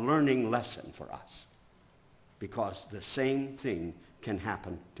be a learning lesson for us. Because the same thing can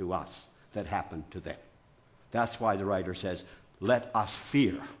happen to us that happened to them. That's why the writer says, let us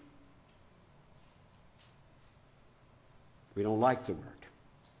fear. We don't like the word.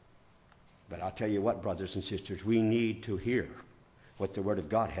 But I'll tell you what, brothers and sisters, we need to hear what the Word of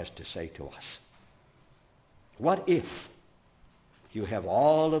God has to say to us. What if you have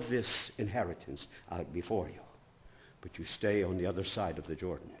all of this inheritance out before you, but you stay on the other side of the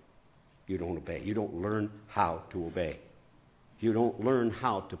Jordan? You don't obey. You don't learn how to obey. You don't learn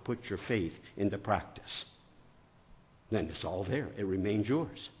how to put your faith into practice. Then it's all there. It remains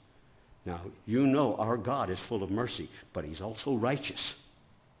yours. Now, you know our God is full of mercy, but He's also righteous.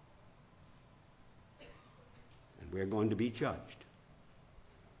 And we're going to be judged.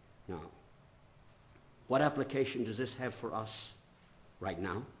 Now, what application does this have for us right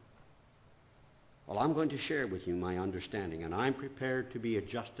now? Well, I'm going to share with you my understanding, and I'm prepared to be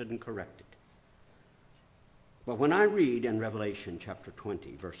adjusted and corrected. But when I read in Revelation chapter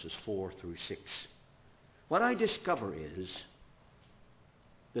 20, verses 4 through 6, what I discover is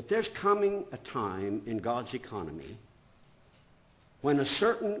that there's coming a time in God's economy when a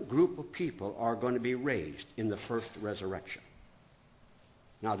certain group of people are going to be raised in the first resurrection.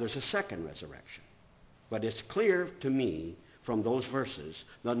 Now, there's a second resurrection. But it's clear to me from those verses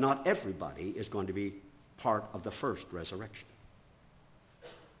that not everybody is going to be part of the first resurrection.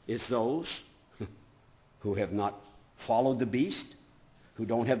 It's those who have not followed the beast, who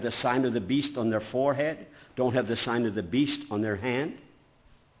don't have the sign of the beast on their forehead, don't have the sign of the beast on their hand.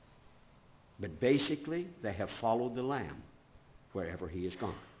 But basically, they have followed the Lamb wherever He is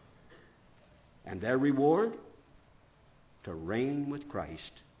gone. And their reward? To reign with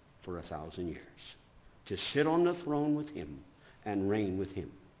Christ for 1,000 years. To sit on the throne with Him and reign with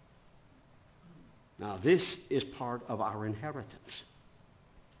Him. Now, this is part of our inheritance.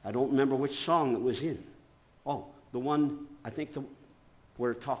 I don't remember which song it was in. Oh, the one, I think,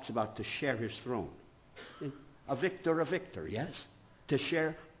 where it talks about to share his throne. A victor, yes? To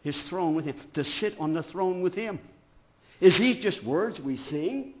share his throne with him, to sit on the throne with him. Is these just words we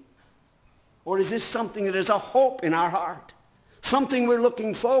sing? Or is this something that is a hope in our heart? Something we're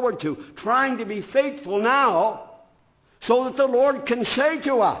looking forward to, trying to be faithful now so that the Lord can say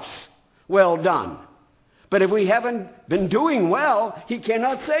to us, well done. But if we haven't been doing well, he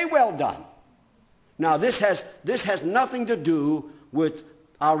cannot say well done. Now this has nothing to do with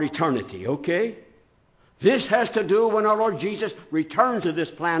our eternity, okay? This has to do when our Lord Jesus returns to this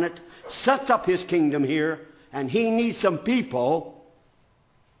planet, sets up his kingdom here, and he needs some people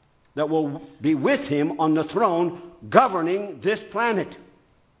that will be with him on the throne governing this planet.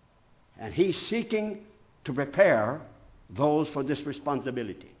 And he's seeking to prepare those for this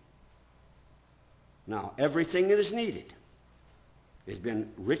responsibility. Now, everything that is needed has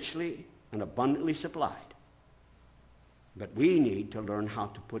been richly and abundantly supplied. But we need to learn how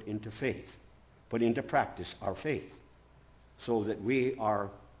to put into practice our faith, so that we are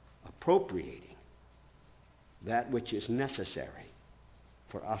appropriating that which is necessary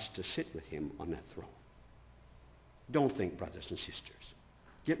for us to sit with him on that throne. Don't think, brothers and sisters,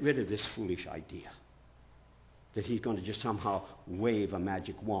 get rid of this foolish idea that he's going to just somehow wave a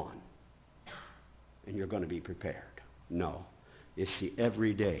magic wand and you're going to be prepared. No, it's the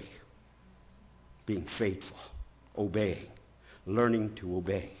everyday being faithful, obeying, learning to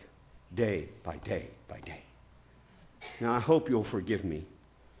obey day by day by day. Now, I hope you'll forgive me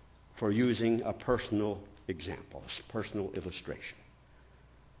for using a personal example, a personal illustration.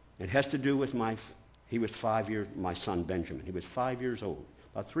 It has to do with my son Benjamin. He was 5 years old,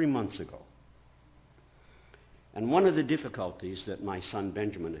 about 3 months ago. And one of the difficulties that my son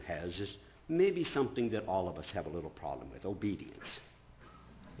Benjamin has is maybe something that all of us have a little problem with, obedience.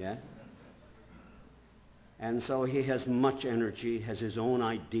 Yeah? And so he has much energy, has his own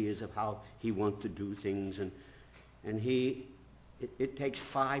ideas of how he wants to do things, and it takes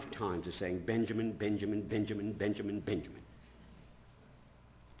 5 times of saying, Benjamin, Benjamin, Benjamin, Benjamin, Benjamin.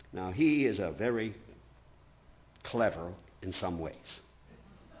 Now, he is a very clever in some ways.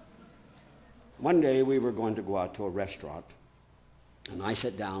 One day we were going to go out to a restaurant, and I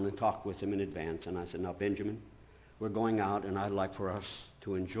sat down and talked with him in advance, and I said, now, Benjamin, we're going out, and I'd like for us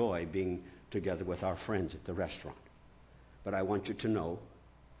to enjoy being together with our friends at the restaurant. But I want you to know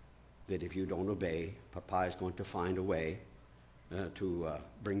that if you don't obey, Papa is going to find a way to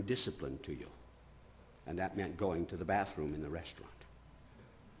bring discipline to you. And that meant going to the bathroom in the restaurant.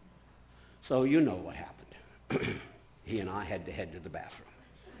 So you know what happened. He and I had to head to the bathroom.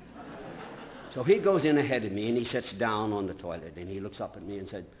 So he goes in ahead of me, and he sits down on the toilet, and he looks up at me and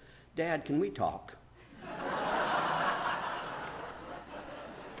said, Dad, can we talk?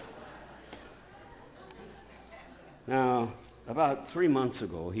 Now, about 3 months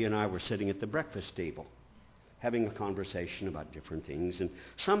ago, he and I were sitting at the breakfast table, having a conversation about different things, and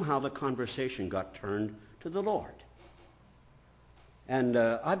somehow the conversation got turned to the Lord. And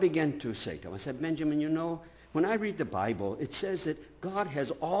I began to say to him, I said, Benjamin, you know, when I read the Bible, it says that God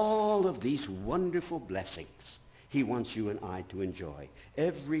has all of these wonderful blessings he wants you and I to enjoy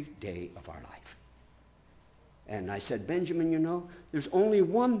every day of our life. And I said, Benjamin, you know, there's only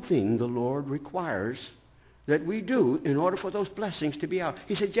one thing the Lord requires that we do in order for those blessings to be ours.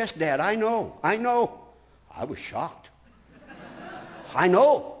 He said, yes, Dad, I know. I was shocked. I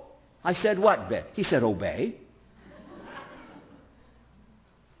know. I said, what, Ben? He said, obey.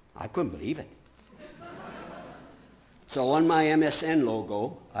 I couldn't believe it. So on my MSN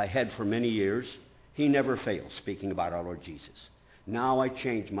logo, I had for many years, he never fails, speaking about our Lord Jesus. Now I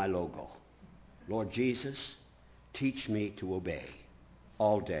changed my logo. Lord Jesus, teach me to obey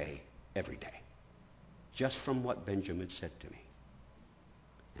all day, every day. Just from what Benjamin said to me.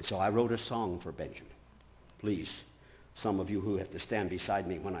 And so I wrote a song for Benjamin. Please, some of you who have to stand beside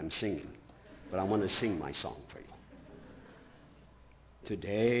me when I'm singing, but I want to sing my song for you.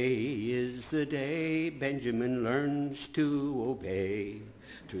 Today is the day Benjamin learns to obey.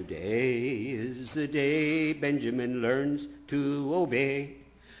 Today is the day Benjamin learns to obey.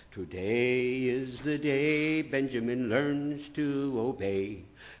 Today is the day Benjamin learns to obey.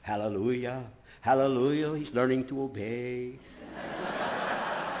 Hallelujah, hallelujah, he's learning to obey.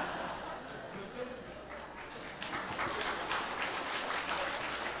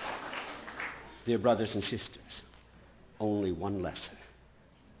 Dear brothers and sisters, only one lesson.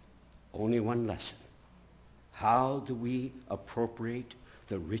 Only one lesson. How do we appropriate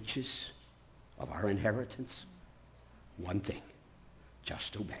the riches of our inheritance? One thing.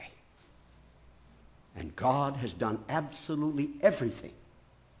 Just obey. And God has done absolutely everything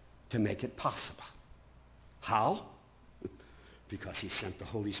to make it possible. How? Because he sent the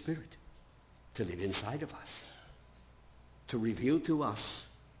Holy Spirit to live inside of us, to reveal to us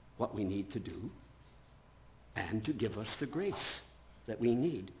what we need to do, and to give us the grace that we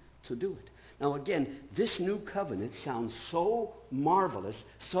need to do it. Now again, this new covenant sounds so marvelous,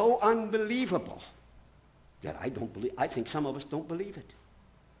 so unbelievable, that I think some of us don't believe it.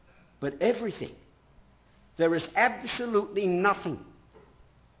 But everything, there is absolutely nothing.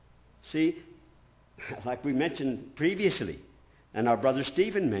 See, like we mentioned previously, and our brother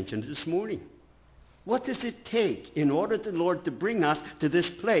Stephen mentioned this morning, what does it take in order for the Lord to bring us to this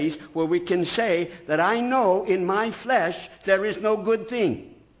place where we can say that I know in my flesh there is no good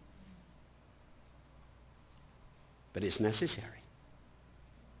thing? But it's necessary.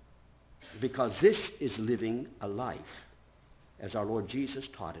 Because this is living a life as our Lord Jesus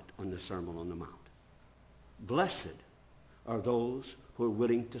taught it on the Sermon on the Mount. Blessed are those who are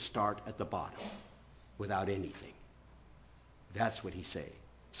willing to start at the bottom without anything. That's what he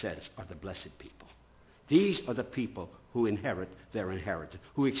says are the blessed people. These are the people who inherit their inheritance,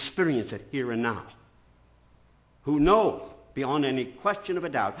 who experience it here and now, who know beyond any question of a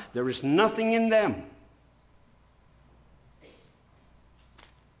doubt there is nothing in them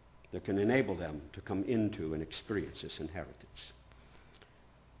that can enable them to come into and experience this inheritance.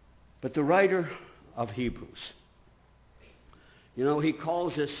 But the writer of Hebrews, he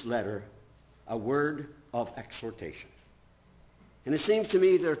calls this letter a word of exhortation. And it seems to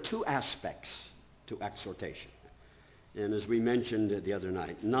me there are two aspects to exhortation. And as we mentioned the other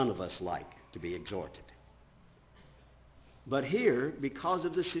night, none of us like to be exhorted. But here, because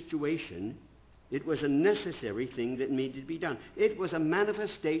of the situation, it was a necessary thing that needed to be done. It was a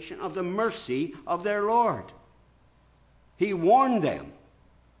manifestation of the mercy of their Lord. He warned them,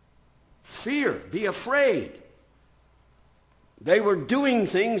 fear, be afraid. They were doing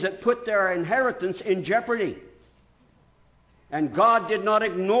things that put their inheritance in jeopardy. And God did not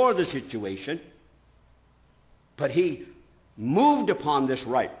ignore the situation, but he moved upon this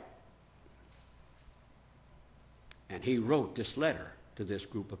right. And he wrote this letter to this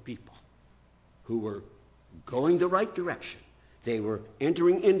group of people who were going the right direction. They were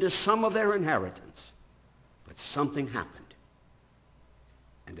entering into some of their inheritance, but something happened,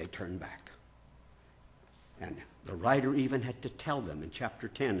 and they turned back. And the writer even had to tell them in chapter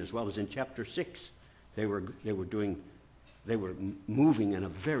 10 as well as in chapter 6, they were moving in a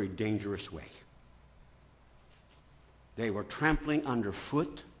very dangerous way. They were trampling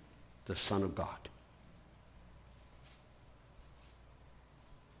underfoot the Son of God.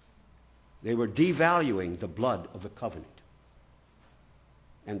 They were devaluing the blood of the covenant.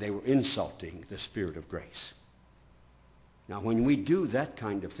 And they were insulting the Spirit of grace. Now, when we do that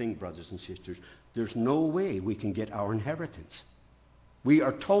kind of thing, brothers and sisters, there's no way we can get our inheritance. We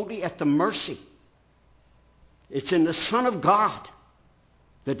are totally at the mercy. It's in the Son of God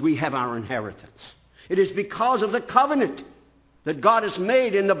that we have our inheritance. It is because of the covenant that God has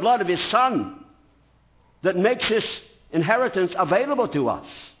made in the blood of His Son that makes this inheritance available to us.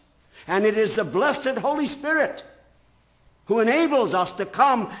 And it is the blessed Holy Spirit who enables us to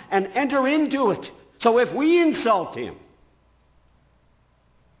come and enter into it. So if we insult Him,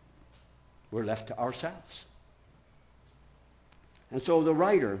 we're left to ourselves. And so the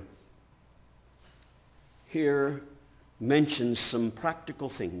writer here mentions some practical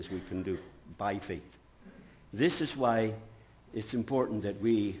things we can do by faith. This is why it's important that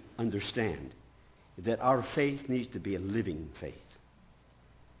we understand that our faith needs to be a living faith.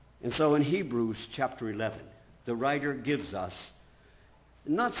 And so in Hebrews chapter 11, the writer gives us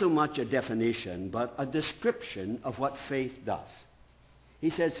not so much a definition, but a description of what faith does.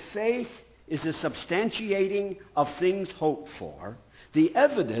 He says, faith is the substantiating of things hoped for, the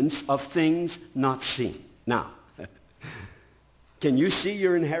evidence of things not seen. Now, can you see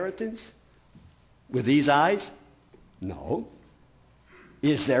your inheritance with these eyes? No.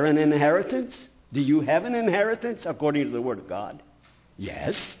 Is there an inheritance? Do you have an inheritance according to the Word of God?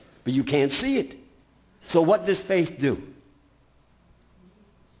 Yes, but you can't see it. So what does faith do?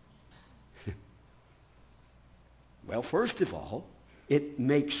 Well, first of all, it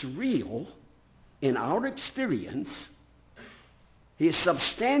makes real in our experience, He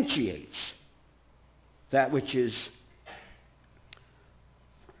substantiates that which is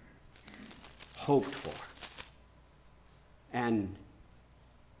hoped for. And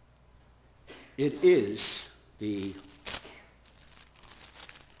it is the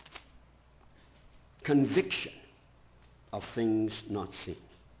conviction of things not seen.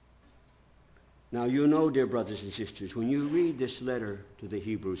 Now, you know, dear brothers and sisters, when you read this letter to the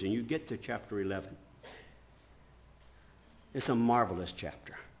Hebrews and you get to chapter 11, it's a marvelous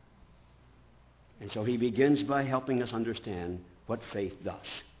chapter. And so he begins by helping us understand what faith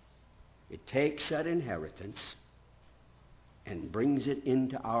does. It takes that inheritance and brings it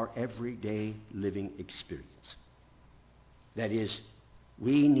into our everyday living experience. That is,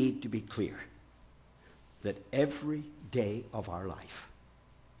 we need to be clear that every day of our life,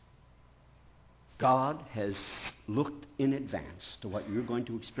 God has looked in advance to what you're going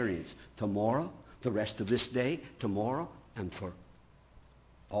to experience tomorrow, the rest of this day, tomorrow, and for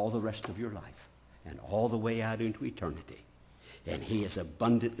all the rest of your life, and all the way out into eternity. And he has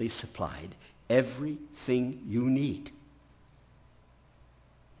abundantly supplied everything you need.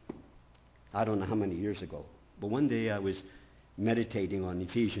 I don't know how many years ago, but one day I was meditating on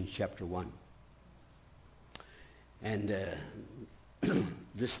Ephesians chapter 1. And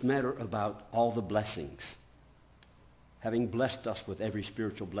this matter about all the blessings, having blessed us with every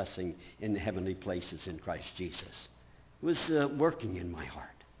spiritual blessing in the heavenly places in Christ Jesus, was working in my heart.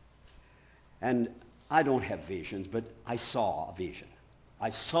 And I don't have visions, but I saw a vision. I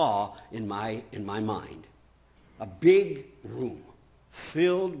saw in my mind a big room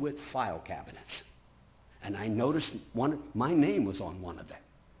filled with file cabinets. And I noticed my name was on one of them.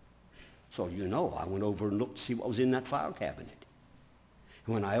 So I went over and looked to see what was in that file cabinet.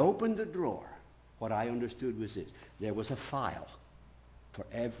 And when I opened the drawer, what I understood was this. There was a file for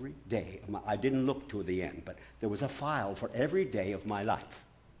every day. I didn't look to the end, but there was a file for every day of my life.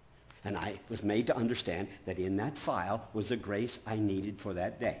 And I was made to understand that in that file was the grace I needed for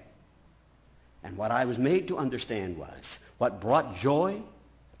that day. And what I was made to understand was, what brought joy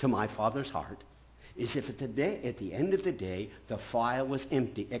to my Father's heart is if at the end of the day, the file was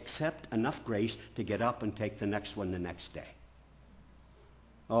empty, except enough grace to get up and take the next one the next day.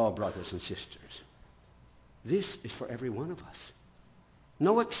 Oh, brothers and sisters, this is for every one of us.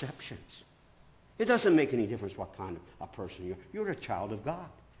 No exceptions. It doesn't make any difference what kind of a person you are. You're a child of God.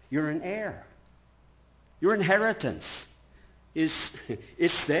 You're an heir. Your inheritance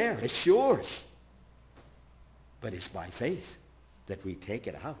it's there. It's yours. But it's by faith that we take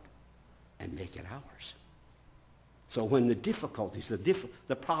it out and make it ours. So when the difficulties,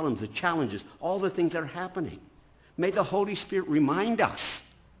 the problems, the challenges, all the things that are happening, may the Holy Spirit remind us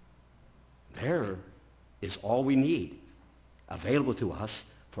there is all we need available to us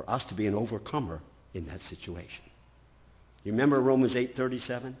for us to be an overcomer in that situation. You remember Romans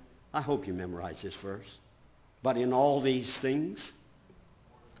 8:37? I hope you memorize this verse. But in all these things,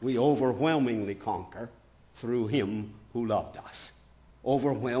 we overwhelmingly conquer through him who loved us.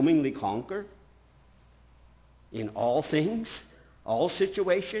 Overwhelmingly conquer in all things, all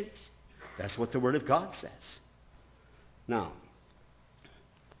situations. That's what the Word of God says. Now,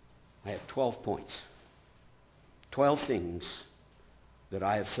 I have 12 points. 12 things that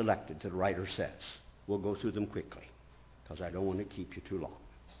I have selected that the writer says. We'll go through them quickly because I don't want to keep you too long.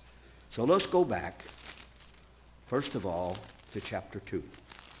 So let's go back, first of all, to chapter 2.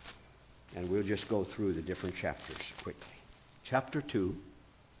 And we'll just go through the different chapters quickly. Chapter 2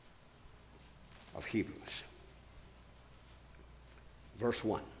 of Hebrews. Verse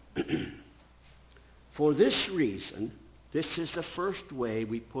 1. For this reason, this is the first way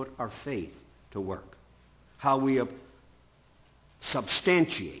we put our faith to work. How we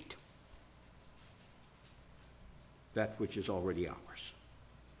substantiate that which is already ours.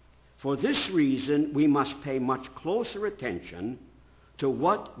 For this reason, we must pay much closer attention to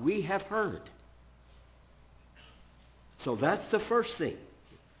what we have heard. So that's the first thing,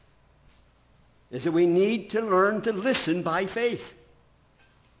 is that we need to learn to listen by faith.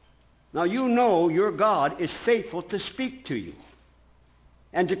 Now you know your God is faithful to speak to you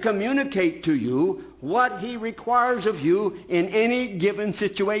and to communicate to you what he requires of you in any given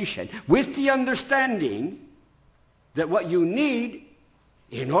situation, with the understanding that what you need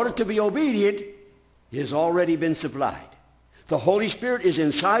in order to be obedient has already been supplied. The Holy Spirit is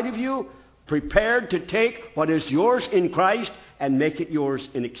inside of you, prepared to take what is yours in Christ and make it yours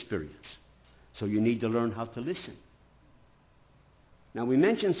in experience. So you need to learn how to listen. Now, we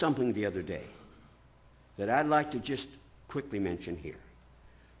mentioned something the other day that I'd like to just quickly mention here.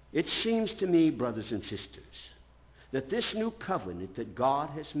 It seems to me, brothers and sisters, that this new covenant that God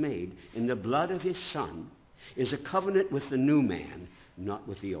has made in the blood of his Son is a covenant with the new man, not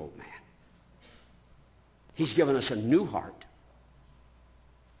with the old man. He's given us a new heart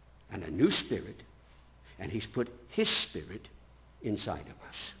and a new spirit, and he's put his spirit inside of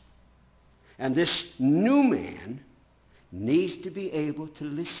us. And this new man needs to be able to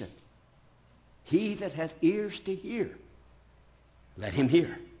listen. He that hath ears to hear, let him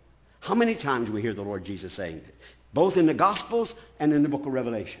hear. How many times we hear the Lord Jesus saying this, both in the Gospels and in the book of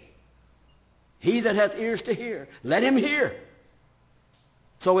Revelation? He that hath ears to hear, let him hear.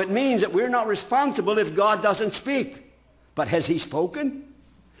 So it means that we're not responsible if God doesn't speak. But has He spoken?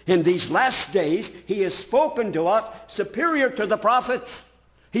 In these last days, He has spoken to us superior to the prophets.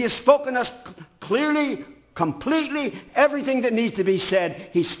 He has spoken us clearly, completely, everything that needs to be said,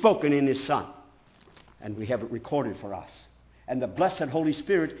 He's spoken in His Son. And we have it recorded for us. And the blessed Holy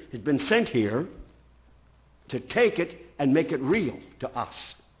Spirit has been sent here to take it and make it real to us.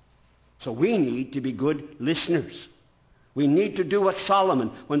 So we need to be good listeners. We need to do what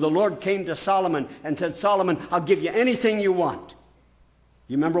Solomon, when the Lord came to Solomon and said, Solomon, I'll give you anything you want.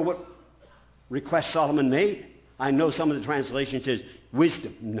 You remember what request Solomon made? I know some of the translations says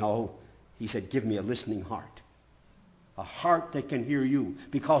wisdom. No, he said, give me a listening heart. A heart that can hear you.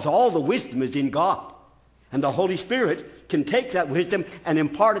 Because all the wisdom is in God. And the Holy Spirit can take that wisdom and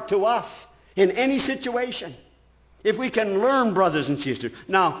impart it to us in any situation. If we can learn, brothers and sisters.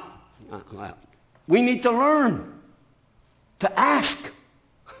 Now, we need to learn to ask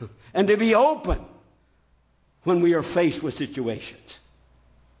and to be open when we are faced with situations.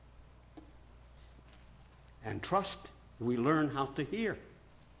 And trust we learn how to hear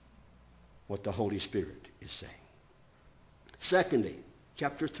what the Holy Spirit is saying. Secondly,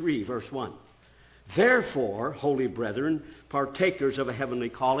 chapter 3, verse 1. Therefore, holy brethren, partakers of a heavenly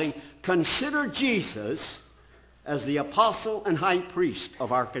calling, consider Jesus as the apostle and high priest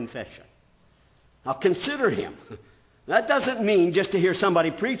of our confession. Now consider Him. That doesn't mean just to hear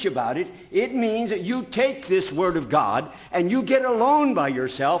somebody preach about it. It means that you take this Word of God and you get alone by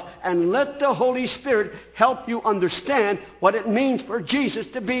yourself and let the Holy Spirit help you understand what it means for Jesus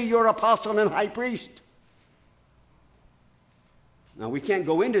to be your apostle and high priest. Now we can't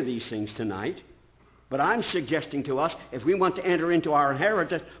go into these things tonight, but I'm suggesting to us, if we want to enter into our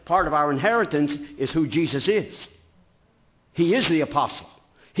inheritance, part of our inheritance is who Jesus is. He is the apostle.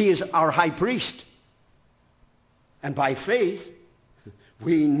 He is our high priest. And by faith,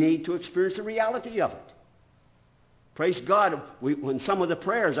 we need to experience the reality of it. Praise God. When some of the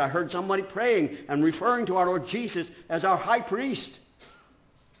prayers, I heard somebody praying and referring to our Lord Jesus as our high priest.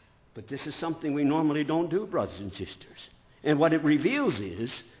 But this is something we normally don't do, brothers and sisters. And what it reveals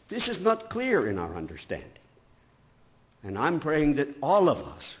is, this is not clear in our understanding. And I'm praying that all of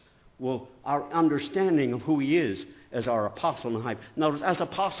us will, our understanding of who He is as our apostle and high priest. In other words, as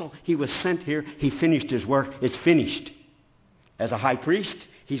apostle, He was sent here. He finished His work. It's finished. As a high priest,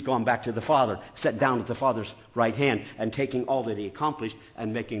 He's gone back to the Father, sat down at the Father's right hand, and taking all that He accomplished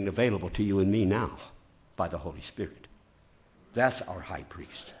and making it available to you and me now by the Holy Spirit. That's our high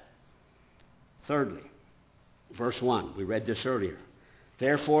priest. Thirdly, verse 1, we read this earlier.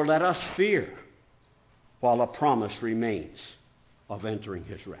 Therefore, let us fear while a promise remains of entering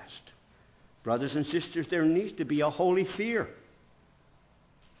His rest. Brothers and sisters, there needs to be a holy fear.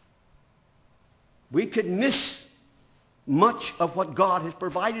 We could miss much of what God has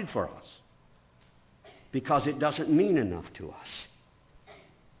provided for us because it doesn't mean enough to us.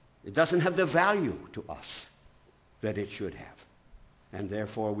 It doesn't have the value to us that it should have. And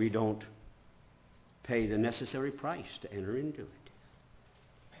therefore, we don't pay the necessary price to enter into it.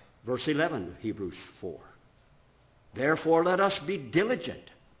 Verse 11, Hebrews 4. Therefore, let us be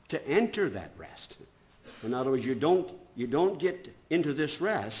diligent to enter that rest. In other words, you don't get into this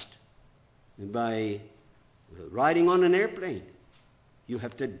rest by riding on an airplane. You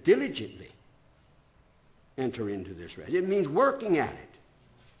have to diligently enter into this rest. It means working at it.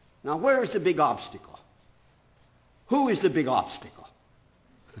 Now, where is the big obstacle? Who is the big obstacle?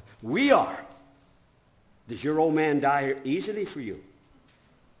 We are. Does your old man die easily for you?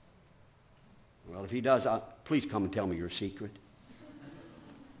 Well, if he does, please come and tell me your secret.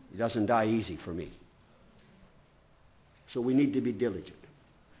 He doesn't die easy for me. So we need to be diligent.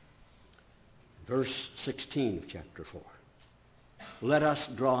 Verse 16 of chapter 4. Let us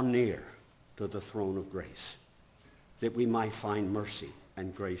draw near to the throne of grace, that we might find mercy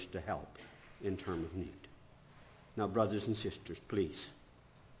and grace to help in time of need. Now, brothers and sisters, please,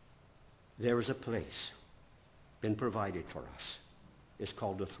 there is a place been provided for us. It's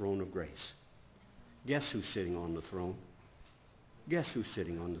called the throne of grace. Guess who's sitting on the throne? Guess who's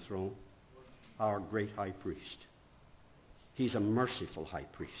sitting on the throne? Our great high priest. He's a merciful high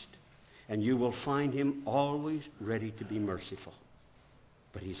priest. And you will find Him always ready to be merciful.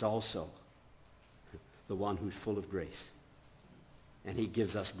 But He's also the one who's full of grace. And He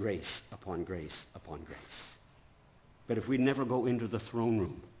gives us grace upon grace upon grace. But if we never go into the throne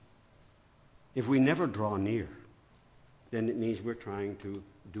room, if we never draw near, then it means we're trying to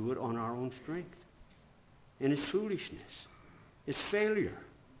do it on our own strength. And it's foolishness. It's failure.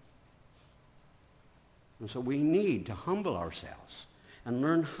 And so we need to humble ourselves and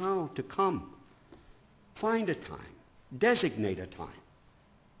learn how to come. Find a time. Designate a time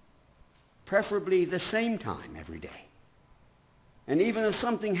preferably the same time every day. And even if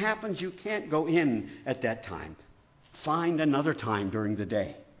something happens, you can't go in at that time. Find another time during the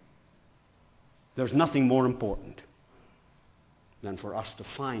day. There's nothing more important than for us to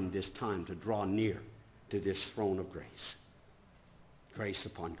find this time to draw near to this throne of grace. Grace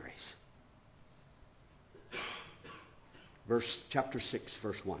upon grace. Chapter 6,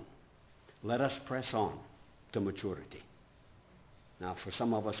 verse 1. Let us press on to maturity. Now, for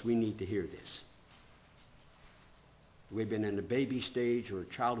some of us, we need to hear this. We've been in a baby stage or a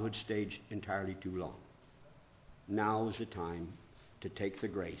childhood stage entirely too long. Now is the time to take the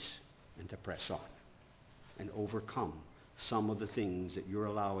grace and to press on and overcome some of the things that you're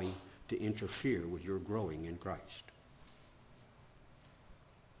allowing to interfere with your growing in Christ.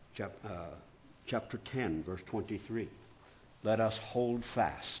 Chapter 10, verse 23. Let us hold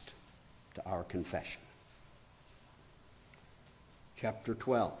fast to our confession. Chapter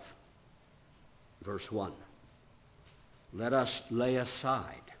 12, verse 1. Let us lay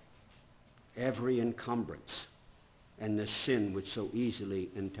aside every encumbrance and the sin which so easily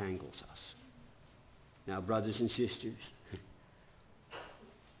entangles us. Now, brothers and sisters,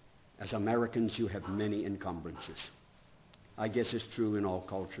 as Americans, you have many encumbrances. I guess it's true in all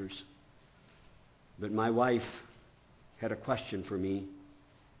cultures. But my wife had a question for me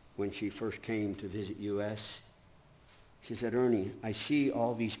when she first came to visit U.S. She said, Ernie, I see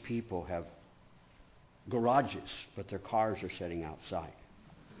all these people have garages, but their cars are sitting outside.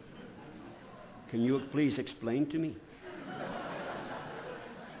 Can you please explain to me?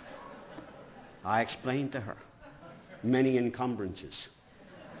 I explained to her. Many encumbrances.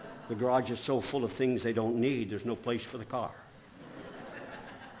 The garage is so full of things they don't need, there's no place for the car.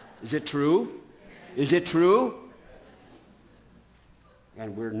 Is it true? Is it true?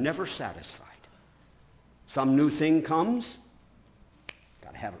 And we're never satisfied. Some new thing comes,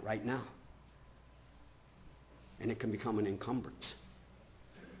 got to have it right now. And it can become an encumbrance.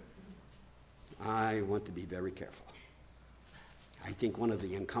 I want to be very careful. I think one of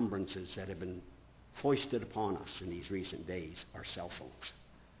the encumbrances that have been foisted upon us in these recent days are cell phones.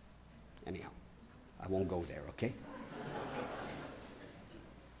 Anyhow, I won't go there, okay?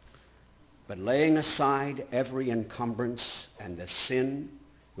 But laying aside every encumbrance and the sin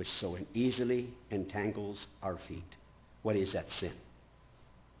which so easily entangles our feet. What is that sin?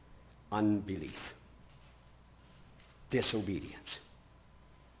 Unbelief. Disobedience.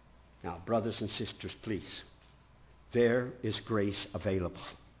 Now, brothers and sisters, please, there is grace available.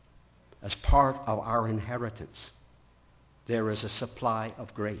 As part of our inheritance, there is a supply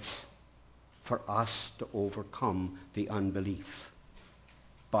of grace for us to overcome the unbelief.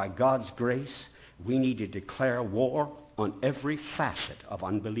 By God's grace, we need to declare war on every facet of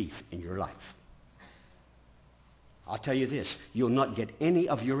unbelief in your life. I'll tell you this, you'll not get any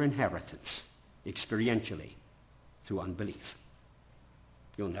of your inheritance experientially through unbelief.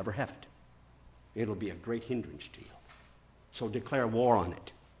 You'll never have it. It'll be a great hindrance to you. So declare war on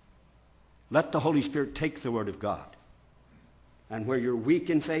it. Let the Holy Spirit take the Word of God. And where you're weak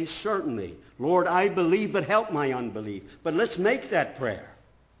in faith, certainly, Lord, I believe, but help my unbelief. But let's make that prayer.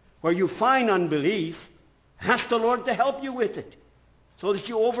 Where you find unbelief, ask the Lord to help you with it so that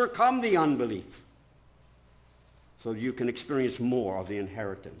you overcome the unbelief, so that you can experience more of the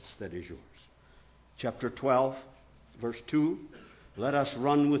inheritance that is yours. Chapter 12, verse 2, let us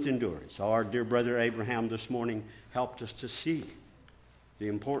run with endurance. Our dear brother Abraham this morning helped us to see the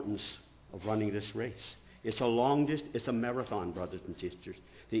importance of running this race. It's a marathon, brothers and sisters.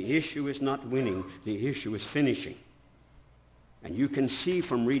 The issue is not winning. The issue is finishing. And you can see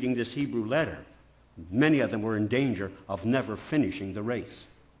from reading this Hebrew letter, many of them were in danger of never finishing the race.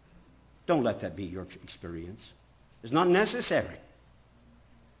 Don't let that be your experience. It's not necessary.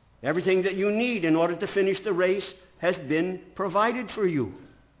 Everything that you need in order to finish the race has been provided for you.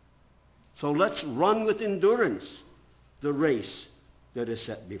 So let's run with endurance the race that is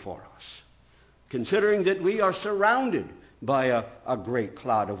set before us. Considering that we are surrounded by a great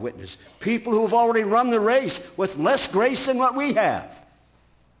cloud of witnesses. People who have already run the race with less grace than what we have.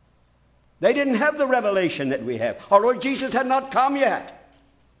 They didn't have the revelation that we have. Our Lord Jesus had not come yet.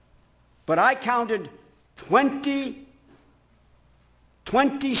 But I counted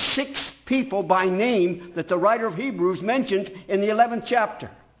 26 people by name that the writer of Hebrews mentions in the 11th chapter.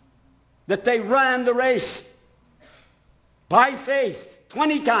 That they ran the race by faith.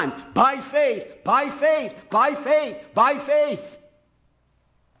 20 times. By faith, by faith, by faith, by faith.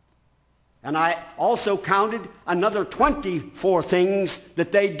 And I also counted another 24 things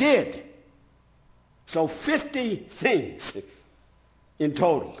that they did. So 50 things in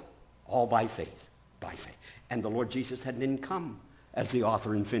total. All by faith. By faith. And the Lord Jesus hadn't come as the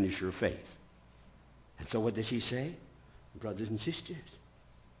author and finisher of faith. And so what does he say? Brothers and sisters,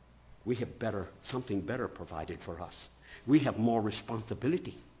 we have something better provided for us. We have more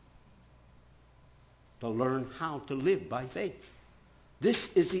responsibility to learn how to live by faith. This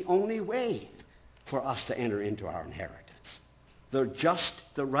is the only way for us to enter into our inheritance. The just,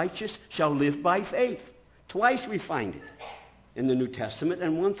 the righteous shall live by faith. Twice we find it in the New Testament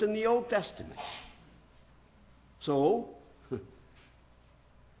and once in the Old Testament. So,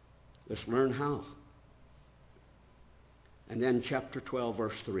 let's learn how. And then chapter 12,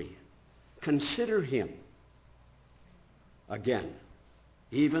 verse 3. Consider him, again,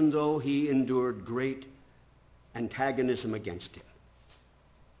 even though he endured great antagonism against him.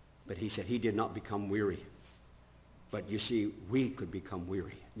 But he said he did not become weary. But you see, we could become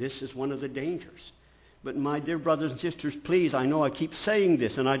weary. This is one of the dangers. But my dear brothers and sisters, please, I know I keep saying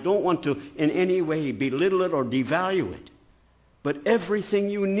this, and I don't want to in any way belittle it or devalue it. But everything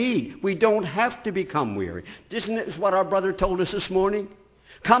you need, we don't have to become weary. Isn't it what our brother told us this morning?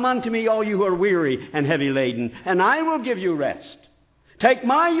 Come unto me, all you who are weary and heavy laden, and I will give you rest. Take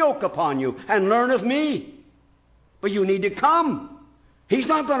my yoke upon you and learn of me. But you need to come. He's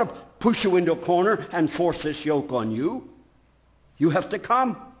not going to push you into a corner and force this yoke on you. You have to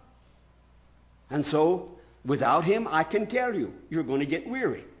come. And so, without him, I can tell you, you're going to get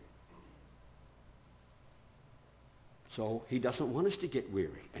weary. So, he doesn't want us to get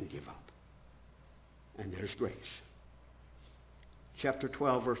weary and give up. And there's grace. Chapter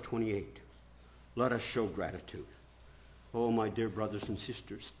 12, verse 28. Let us show gratitude. Oh, my dear brothers and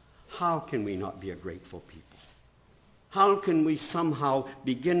sisters, how can we not be a grateful people? How can we somehow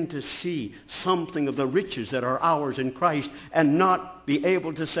begin to see something of the riches that are ours in Christ and not be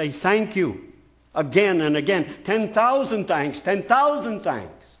able to say thank you again and again? 10,000 thanks, 10,000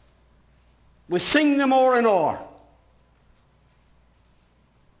 thanks. We sing them o'er and o'er.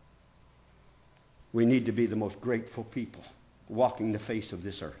 We need to be the most grateful people walking the face of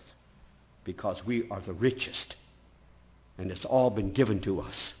this earth because we are the richest. And it's all been given to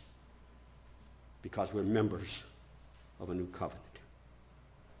us because we're members of a new covenant.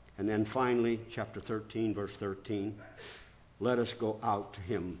 And then finally, chapter 13, verse 13, let us go out to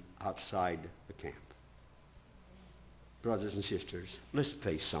him outside the camp. Brothers and sisters, let's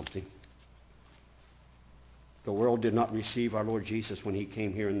face something. The world did not receive our Lord Jesus when he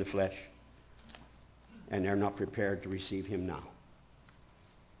came here in the flesh, and they're not prepared to receive him now.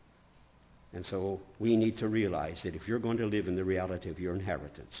 And so we need to realize that if you're going to live in the reality of your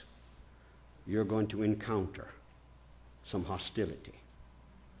inheritance, you're going to encounter some hostility.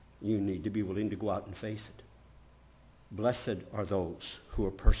 You need to be willing to go out and face it. Blessed are those who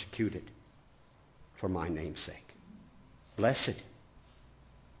are persecuted for my name's sake. Blessed.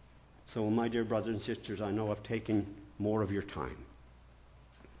 So, my dear brothers and sisters, I know I've taken more of your time,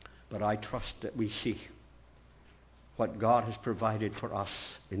 but I trust that we see what God has provided for us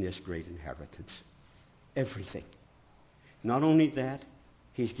in this great inheritance. Everything. Not only that,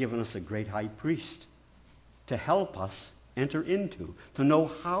 he's given us a great high priest to help us enter into, to know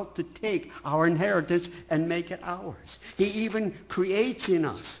how to take our inheritance and make it ours. He even creates in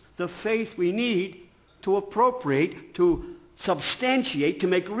us the faith we need to appropriate, to substantiate, to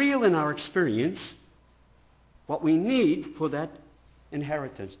make real in our experience what we need for that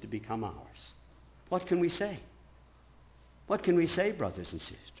inheritance to become ours. What can we say? What can we say, brothers and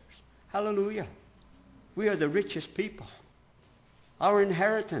sisters? Hallelujah. We are the richest people. Our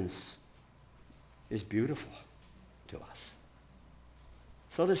inheritance is beautiful to us.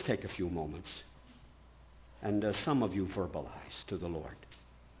 So let's take a few moments and some of you verbalize to the Lord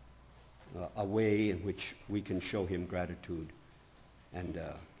a way in which we can show him gratitude and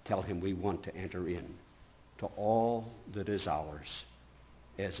tell him we want to enter in to all that is ours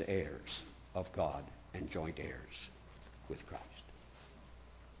as heirs of God and joint heirs with Christ.